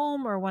I'm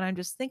home or when I'm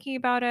just thinking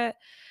about it,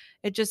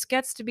 it just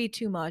gets to be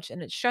too much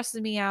and it stresses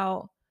me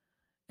out.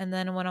 And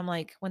then when I'm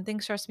like, when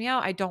things stress me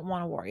out, I don't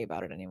want to worry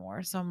about it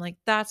anymore. So I'm like,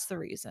 that's the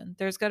reason.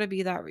 There's got to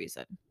be that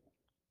reason.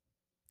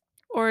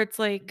 Or it's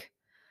like,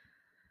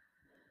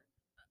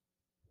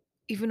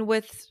 even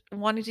with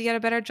wanting to get a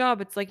better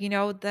job, it's like,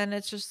 then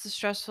it's just the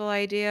stressful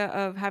idea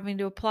of having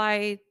to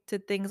apply to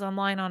things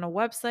online on a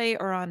website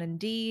or on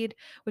Indeed,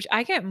 which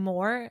I get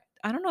more.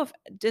 I don't know if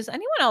does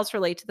anyone else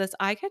relate to this?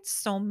 I get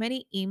so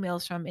many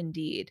emails from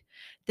Indeed.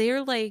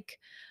 They're like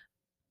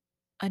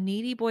a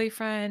needy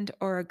boyfriend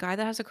or a guy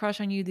that has a crush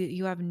on you that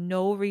you have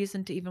no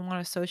reason to even want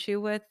to associate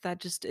with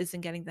that just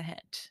isn't getting the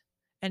hint.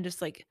 And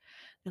just like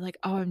they're like,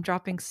 "Oh, I'm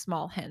dropping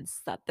small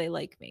hints that they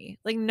like me."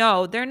 Like,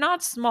 no, they're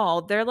not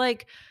small. They're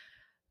like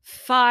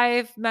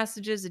 5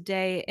 messages a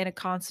day in a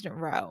constant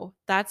row.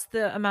 That's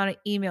the amount of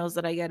emails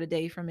that I get a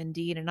day from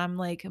Indeed, and I'm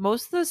like,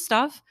 most of the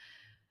stuff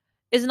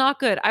is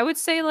not good. I would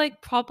say,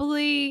 like,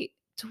 probably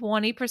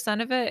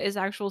 20% of it is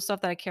actual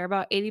stuff that I care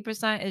about.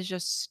 80% is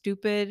just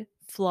stupid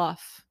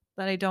fluff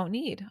that I don't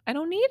need. I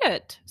don't need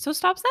it. So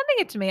stop sending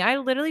it to me. I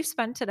literally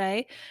spent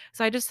today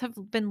so I just have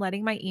been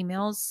letting my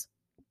emails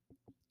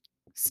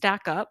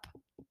stack up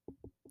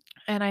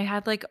and I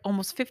had like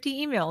almost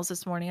 50 emails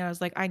this morning. I was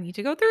like, I need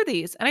to go through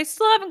these. And I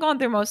still haven't gone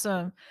through most of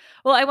them.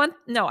 Well,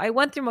 I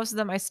went through most of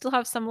them. I still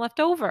have some left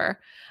over.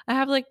 I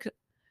have like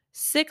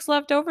 6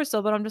 left over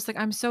still, but I'm just like,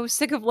 I'm so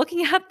sick of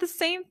looking at the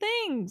same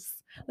things.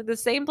 Like the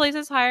same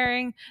places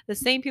hiring, the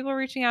same people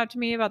reaching out to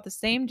me about the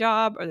same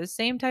job or the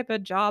same type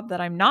of job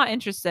that I'm not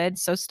interested.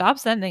 So stop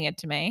sending it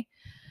to me.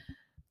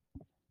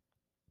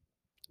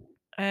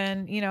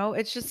 And,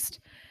 it's just,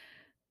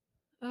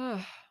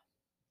 ugh,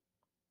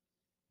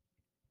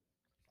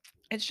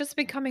 it's just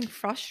becoming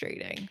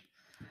frustrating.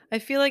 I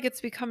feel like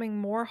it's becoming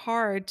more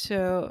hard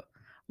to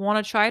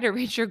want to try to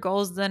reach your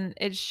goals than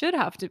it should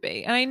have to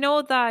be. And I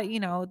know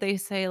that, they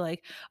say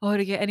like, oh,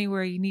 to get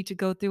anywhere, you need to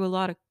go through a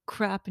lot of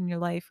crap in your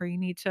life or you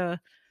need to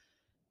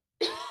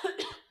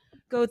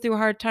go through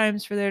hard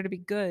times for there to be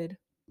good.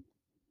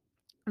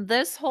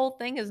 This whole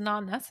thing is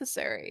not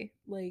necessary.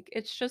 Like,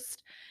 it's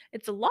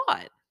a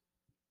lot.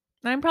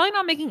 And I'm probably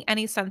not making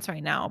any sense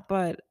right now,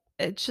 but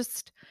it's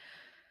just,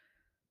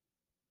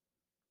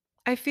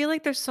 I feel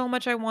like there's so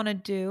much I want to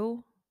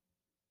do,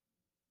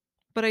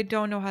 but I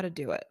don't know how to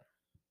do it.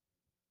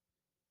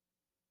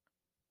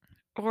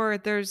 Or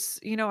there's,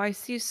 I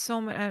see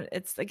so much,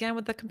 it's again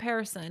with the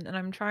comparison, and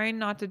I'm trying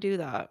not to do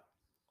that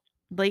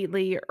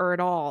lately or at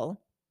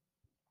all.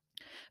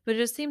 But it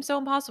just seems so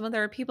impossible.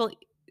 There are people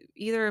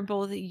either in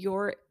both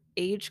your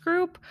age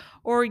group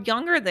or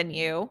younger than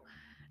you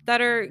that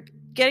are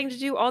getting to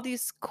do all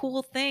these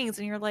cool things.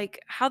 And you're like,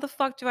 how the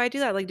fuck do I do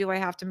that? Like, do I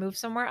have to move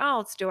somewhere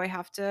else? Do I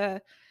have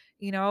to,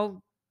 you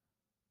know,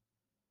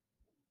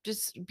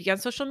 just be on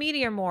social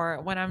media more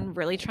when I'm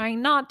really trying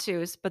not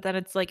to? But then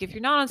it's like, if you're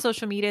not on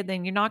social media,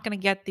 then you're not going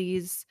to get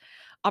these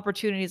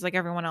opportunities like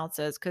everyone else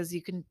is because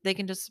they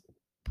can just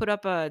put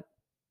up a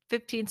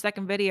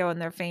 15-second video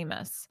and they're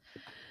famous.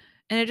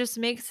 And it just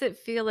makes it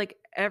feel like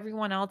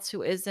everyone else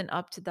who isn't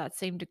up to that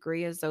same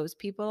degree as those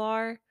people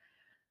are,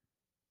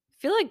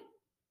 feel like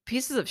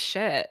pieces of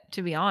shit,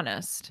 to be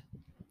honest.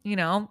 You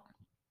know,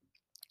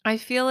 I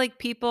feel like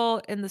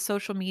people in the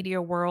social media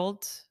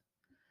world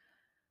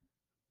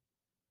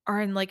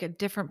are in like a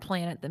different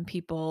planet than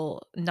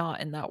people not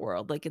in that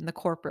world, like in the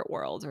corporate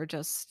world or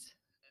just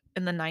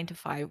in the 9 to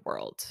 5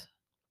 world.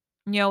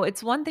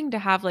 It's one thing to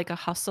have like a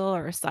hustle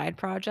or a side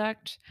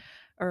project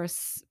or a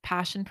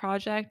passion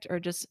project or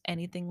just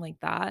anything like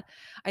that.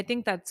 I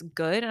think that's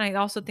good. And I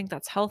also think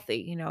that's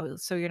healthy,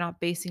 so you're not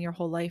basing your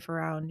whole life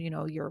around,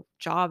 your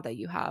job that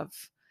you have.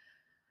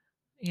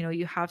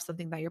 You have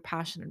something that you're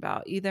passionate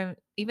about, either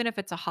even if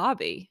it's a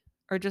hobby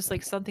or just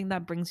like something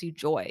that brings you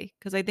joy.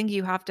 Cause I think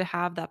you have to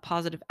have that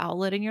positive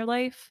outlet in your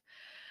life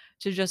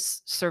to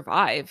just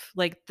survive.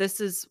 Like, this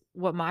is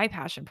what my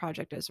passion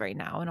project is right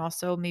now. And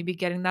also maybe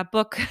getting that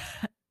book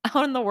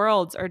out in the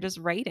world or just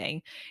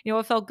writing.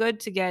 It felt good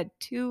to get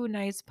 2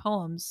 nice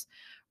poems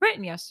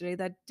written yesterday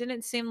that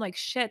didn't seem like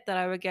shit that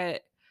I would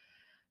get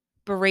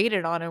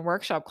berated on in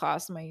workshop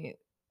class my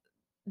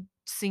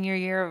senior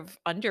year of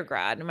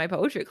undergrad in my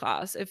poetry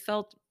class. It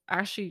felt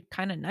actually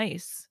kind of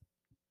nice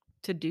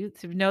to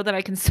know that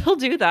I can still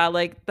do that.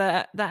 Like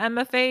the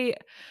MFA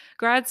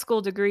grad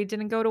school degree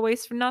didn't go to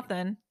waste for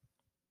nothing.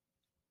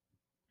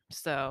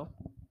 So,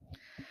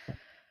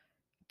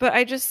 but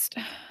I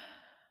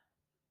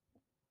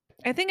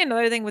think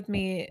another thing with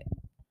me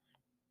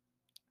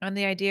and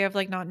the idea of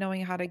like not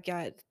knowing how to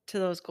get to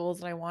those goals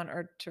that I want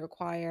or to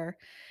acquire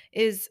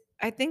is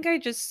I think I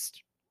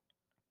just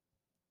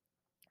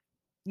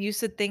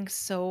used to think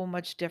so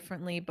much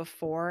differently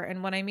before.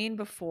 And when I mean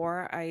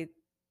before, I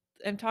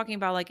am talking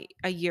about like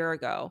a year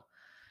ago,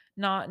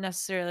 not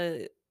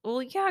necessarily,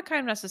 well, yeah, kind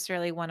of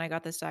necessarily when I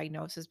got this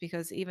diagnosis,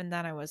 because even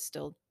then I was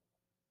still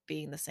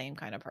being the same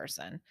kind of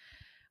person,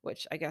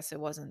 which I guess it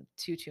wasn't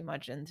too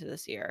much into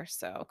this year.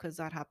 So, because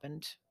that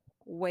happened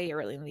way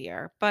early in the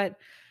year. But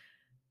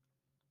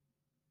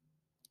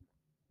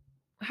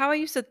how I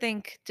used to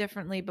think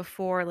differently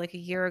before, like a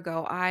year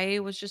ago, I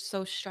was just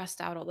so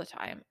stressed out all the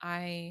time.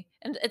 And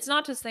it's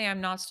not to say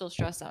I'm not still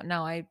stressed out.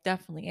 No, I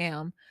definitely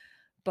am.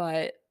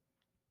 But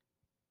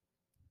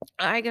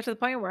I get to the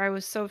point where I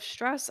was so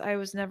stressed, I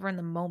was never in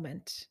the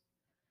moment.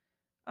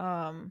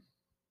 Um,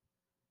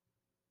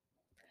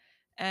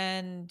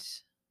 and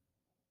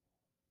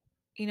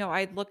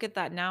I look at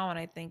that now and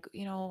I think,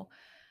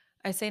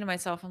 I say to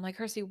myself, I'm like,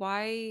 Hersey,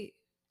 why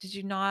did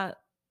you not,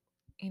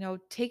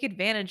 take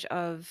advantage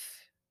of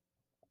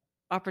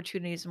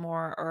opportunities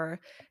more or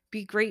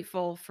be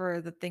grateful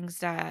for the things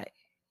that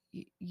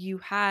you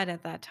had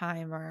at that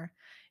time, or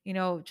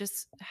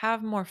just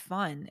have more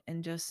fun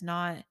and just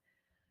not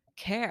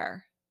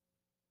care.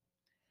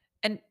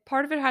 And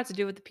part of it had to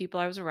do with the people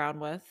I was around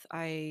with.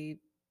 I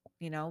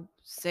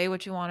say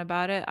what you want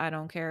about it, I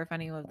don't care if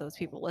any of those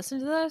people listen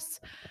to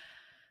this.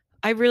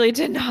 I really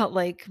did not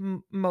like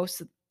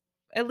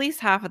at least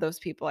half of those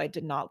people. I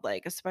did not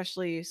like,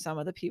 especially some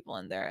of the people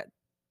in there.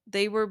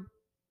 They were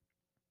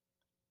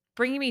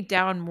bringing me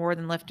down more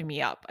than lifting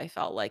me up, I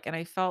felt like. And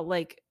I felt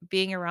like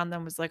being around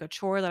them was like a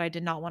chore that I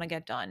did not want to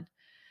get done.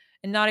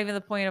 And not even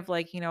the point of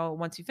like,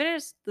 once you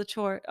finish the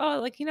chore, oh,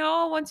 like,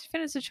 once you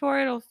finish the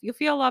chore, you'll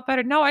feel a lot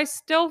better. No, I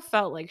still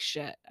felt like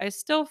shit. I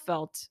still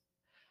felt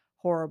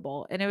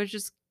horrible. And it was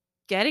just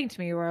getting to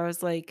me where I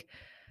was like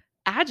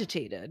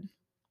agitated.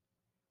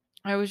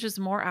 I was just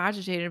more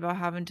agitated about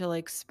having to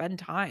like spend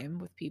time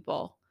with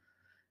people.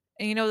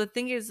 And the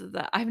thing is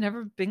that I've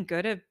never been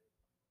good at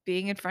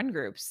being in friend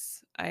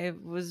groups. I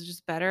was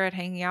just better at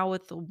hanging out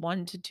with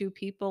 1 to 2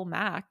 people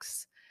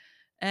max.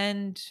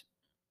 And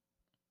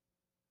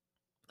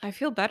I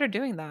feel better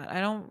doing that. I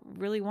don't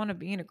really want to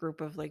be in a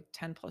group of like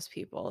 10 plus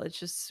people. It's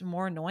just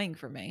more annoying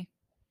for me.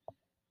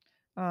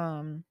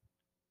 Um,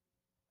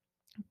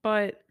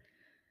 but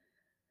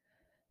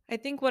I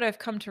think what I've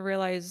come to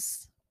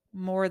realize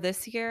more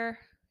this year,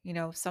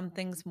 some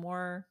things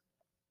more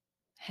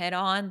head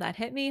on that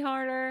hit me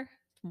harder,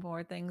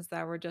 more things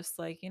that were just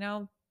like,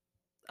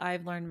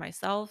 I've learned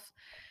myself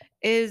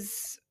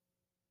is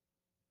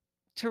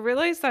to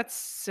realize that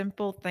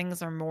simple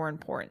things are more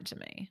important to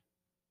me.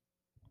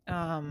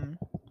 Um,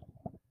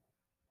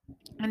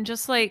 and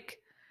just like,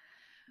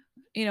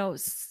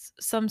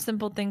 some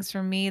simple things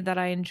for me that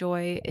I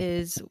enjoy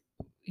is,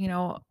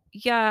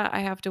 yeah, I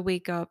have to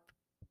wake up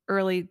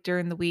early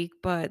during the week,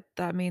 but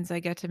that means I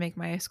get to make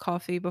my iced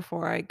coffee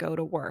before I go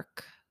to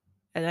work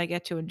and I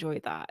get to enjoy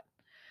that.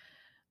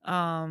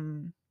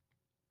 Um,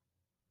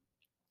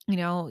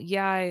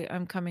 yeah,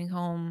 I'm coming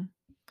home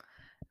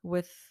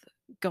with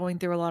going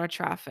through a lot of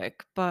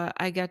traffic, but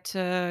I get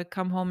to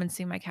come home and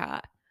see my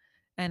cat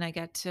and I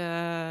get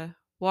to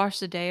wash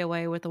the day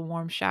away with a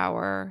warm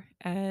shower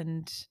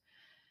and,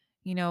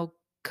 you know,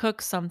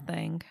 cook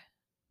something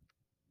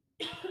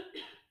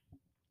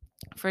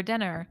for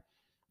dinner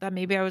that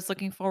maybe I was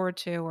looking forward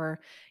to or,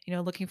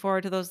 looking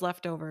forward to those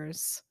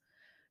leftovers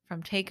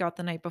from takeout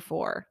the night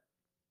before.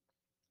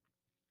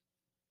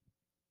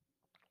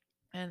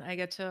 And I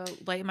get to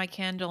light my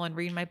candle and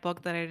read my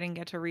book that I didn't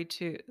get to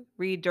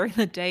read during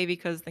the day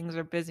because things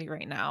are busy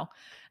right now.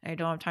 And I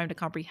don't have time to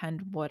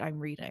comprehend what I'm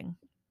reading.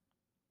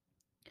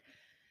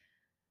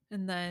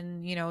 And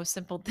then,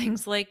 simple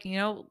things like,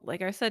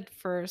 like I said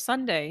for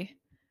Sunday,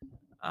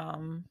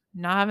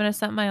 not having to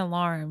set my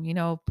alarm,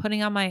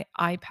 putting on my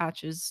eye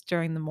patches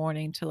during the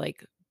morning to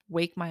like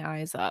wake my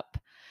eyes up,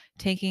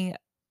 taking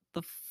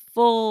the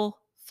full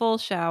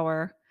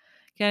shower,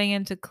 getting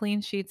into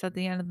clean sheets at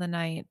the end of the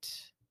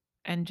night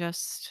and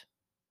just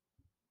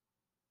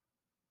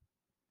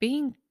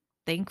being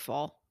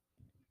thankful.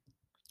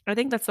 I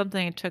think that's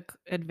something I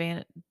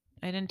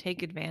didn't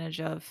take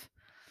advantage of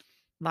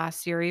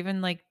last year,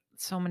 even like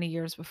so many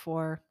years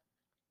before.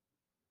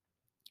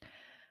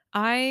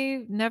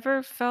 I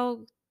never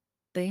felt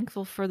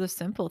thankful for the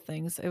simple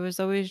things. It was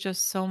always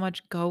just so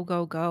much go,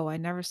 go, go. I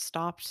never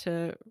stopped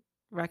to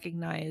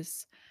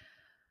recognize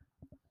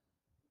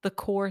the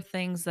core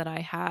things that I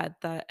had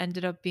that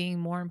ended up being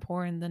more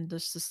important than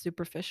just the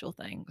superficial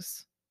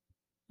things.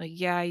 Like,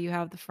 yeah, you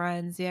have the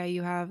friends. Yeah,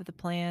 you have the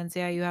plans.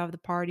 Yeah, you have the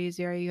parties.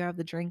 Yeah, you have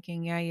the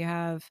drinking. Yeah, you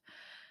have,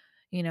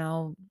 you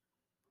know,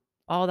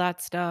 all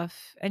that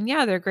stuff. And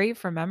yeah, they're great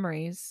for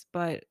memories.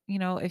 But,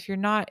 if you're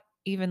not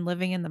even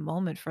living in the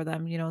moment for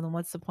them, then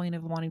what's the point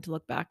of wanting to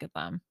look back at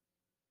them?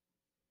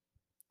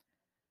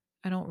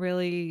 I don't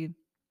really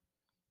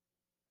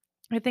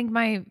I think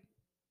my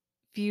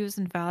views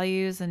and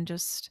values and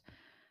just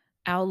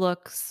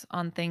outlooks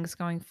on things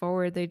going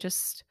forward, they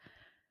just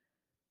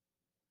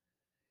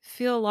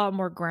feel a lot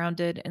more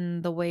grounded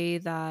in the way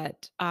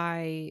that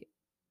I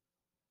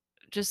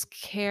just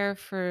care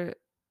for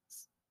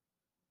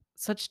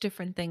such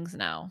different things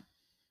now.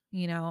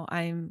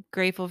 I'm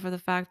grateful for the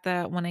fact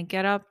that when I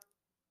get up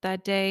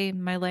that day,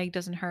 my leg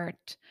doesn't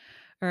hurt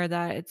or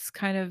that it's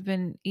kind of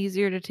been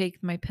easier to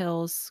take my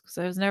pills because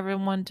I was never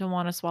one to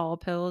want to swallow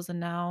pills. And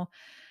now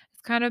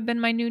it's kind of been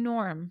my new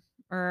norm.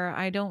 Or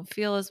I don't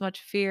feel as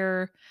much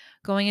fear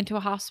going into a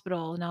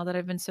hospital now that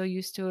I've been so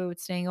used to it with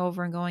staying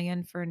over and going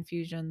in for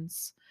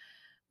infusions.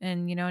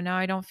 And, now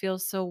I don't feel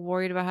so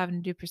worried about having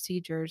to do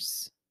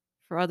procedures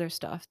for other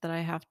stuff that I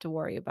have to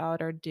worry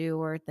about or do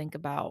or think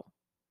about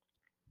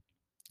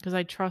because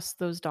I trust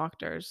those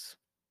doctors.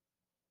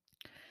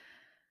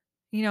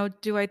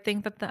 Do I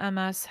think that the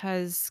MS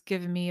has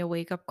given me a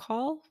wake up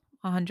call?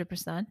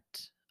 100%.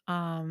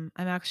 I'm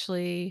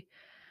actually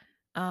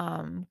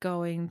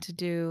going to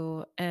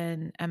do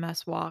an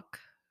MS walk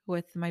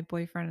with my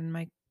boyfriend and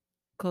my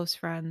close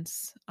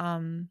friends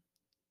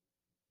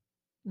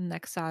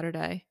next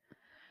Saturday.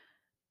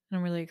 And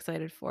I'm really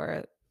excited for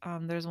it.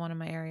 There's one in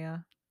my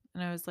area.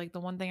 And I was like,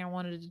 the one thing I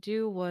wanted to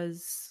do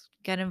was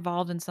get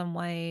involved in some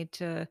way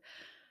to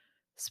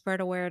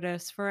spread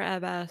awareness for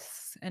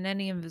MS and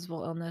any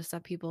invisible illness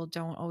that people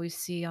don't always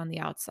see on the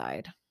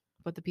outside,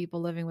 but the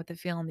people living with it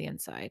feel on the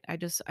inside.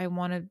 I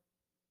want to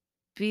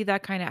be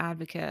that kind of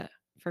advocate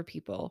for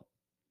people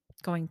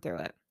going through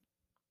it.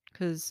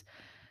 Because,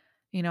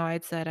 I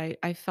had said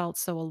I felt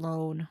so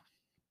alone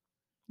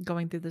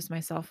going through this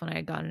myself when I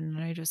had gotten it,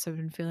 and I just have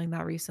been feeling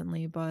that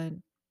recently. But,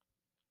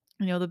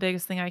 the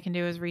biggest thing I can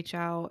do is reach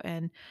out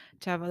and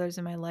to have others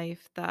in my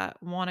life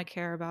that want to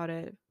care about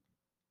it,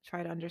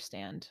 try to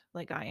understand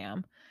like I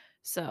am.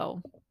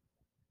 So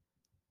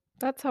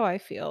that's how I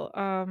feel.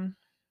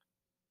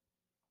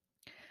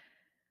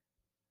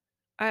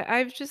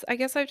 I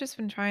guess I've just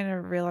been trying to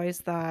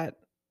realize that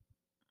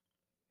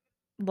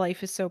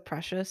life is so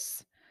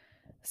precious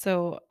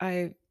So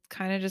I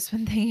kind of just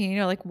been thinking,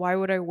 like, why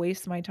would I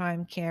waste my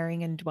time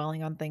caring and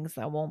dwelling on things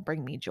that won't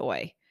bring me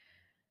joy?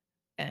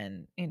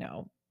 And,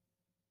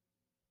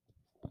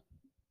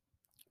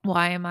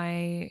 why am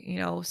I,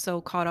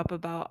 so caught up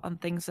about on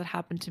things that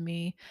happened to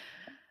me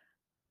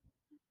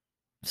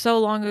so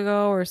long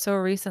ago or so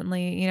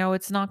recently?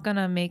 It's not going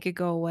to make it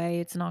go away.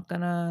 It's not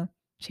going to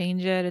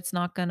change it. It's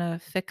not going to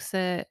fix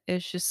it.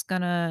 It's just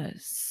going to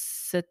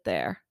sit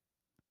there.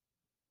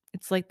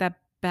 It's like that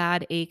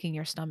bad ache in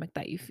your stomach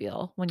that you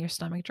feel when your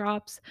stomach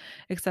drops,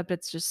 except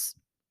it's just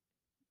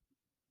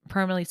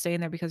permanently staying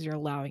there because you're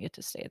allowing it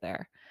to stay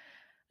there.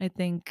 I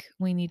think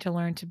we need to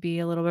learn to be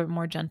a little bit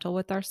more gentle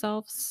with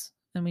ourselves,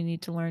 and we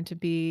need to learn to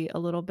be a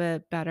little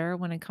bit better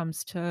when it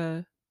comes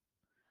to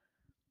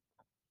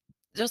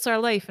just our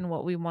life and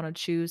what we want to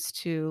choose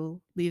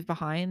to leave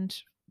behind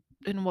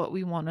and what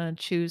we want to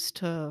choose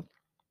to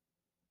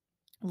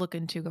look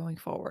into going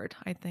forward.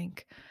 I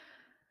think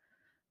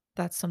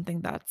that's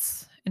something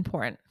that's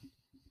important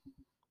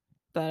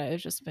that I've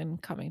just been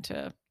coming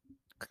to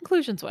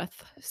conclusions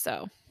with.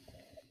 So,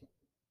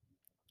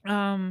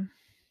 um,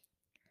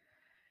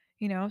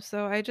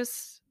 so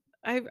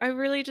I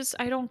really just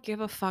I don't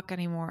give a fuck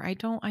anymore. I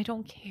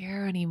don't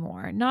care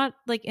anymore. Not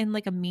like in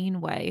like a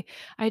mean way.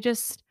 I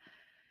just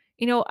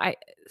I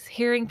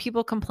hearing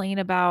people complain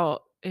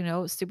about,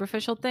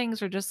 superficial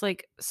things or just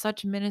like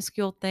such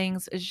minuscule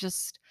things is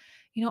just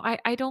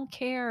I don't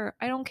care.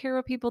 I don't care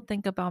what people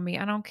think about me.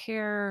 I don't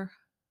care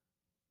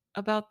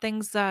about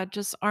things that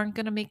just aren't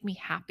going to make me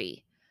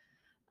happy.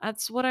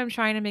 That's what I'm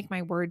trying to make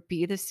my word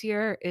be this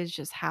year is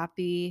just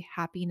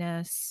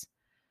happiness,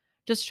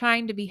 just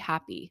trying to be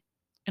happy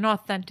and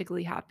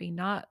authentically happy,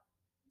 not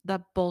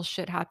that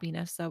bullshit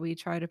happiness that we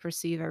try to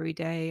perceive every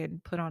day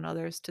and put on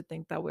others to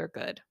think that we're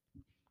good.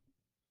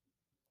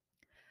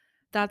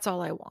 That's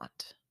all I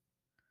want.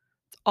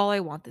 It's all I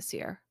want this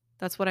year.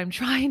 That's what I'm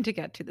trying to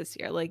get to this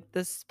year. Like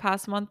this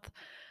past month,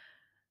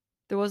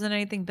 there wasn't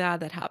anything bad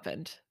that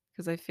happened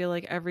because I feel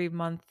like every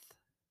month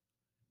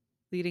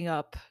leading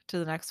up to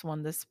the next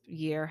one this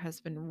year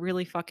has been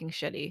really fucking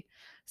shitty.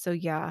 So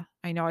yeah,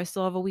 I know I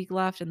still have a week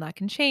left and that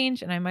can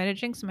change and I might have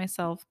jinxed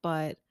myself,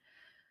 but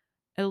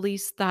at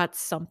least that's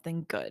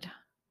something good.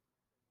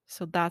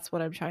 So that's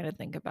what I'm trying to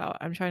think about.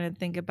 I'm trying to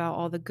think about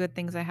all the good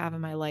things I have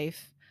in my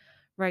life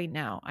right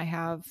now. I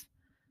have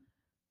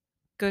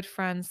good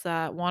friends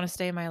that want to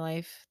stay in my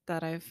life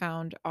that I've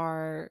found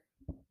are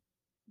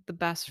the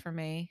best for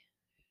me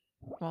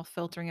while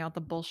filtering out the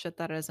bullshit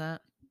that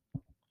isn't.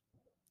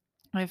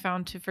 I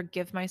found to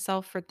forgive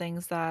myself for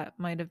things that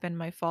might have been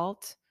my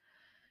fault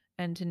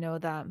and to know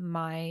that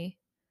my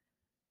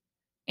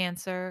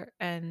answer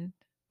and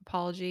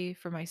apology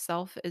for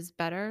myself is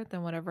better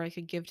than whatever I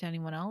could give to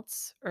anyone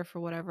else or for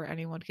whatever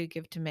anyone could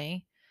give to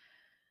me.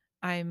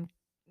 I'm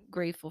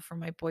grateful for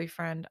my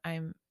boyfriend.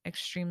 I'm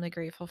extremely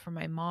grateful for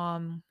my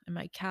mom and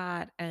my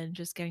cat and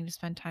just getting to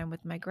spend time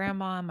with my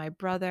grandma and my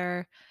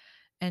brother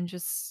and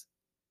just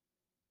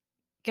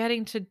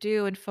getting to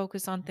do and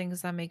focus on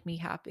things that make me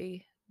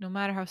happy, no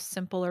matter how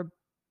simple or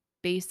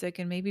basic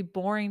and maybe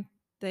boring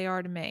they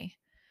are to me.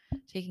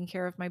 Taking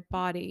care of my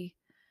body,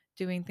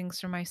 doing things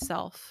for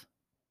myself,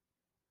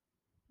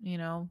 you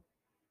know,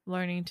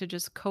 learning to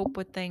just cope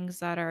with things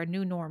that are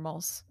new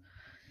normals.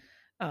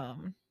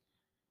 Um,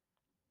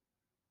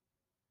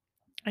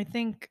 I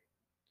think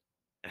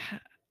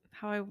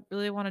how I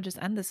really want to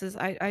just end this is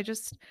I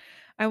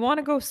want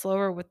to go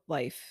slower with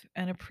life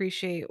and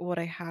appreciate what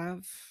I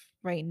have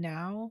right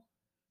now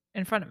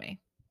in front of me,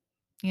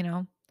 you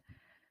know?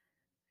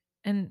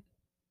 And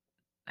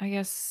I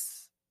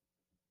guess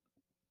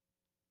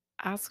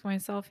ask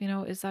myself,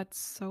 is that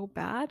so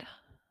bad?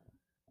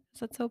 Is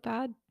that so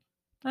bad?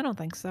 I don't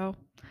think so.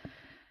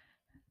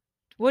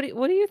 What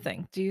do you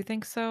think? Do you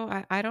think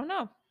so? I don't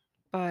know.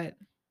 But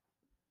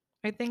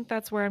I think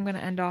that's where I'm going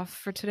to end off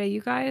for today,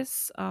 you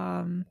guys.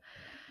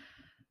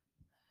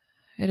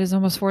 It is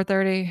almost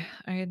 4:30.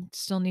 I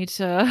still need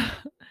to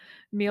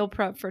meal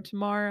prep for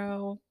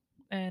tomorrow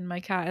and my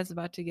cat is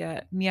about to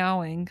get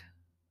meowing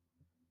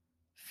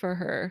for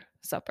her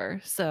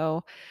supper.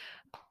 So,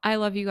 I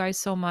love you guys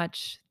so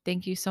much.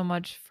 Thank you so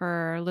much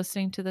for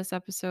listening to this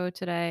episode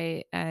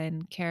today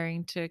and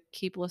caring to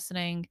keep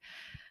listening.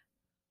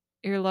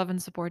 Your love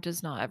and support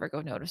does not ever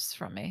go noticed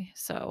from me.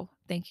 So,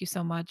 thank you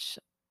so much.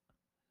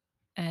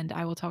 And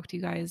I will talk to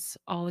you guys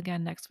all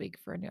again next week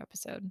for a new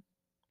episode.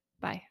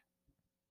 Bye.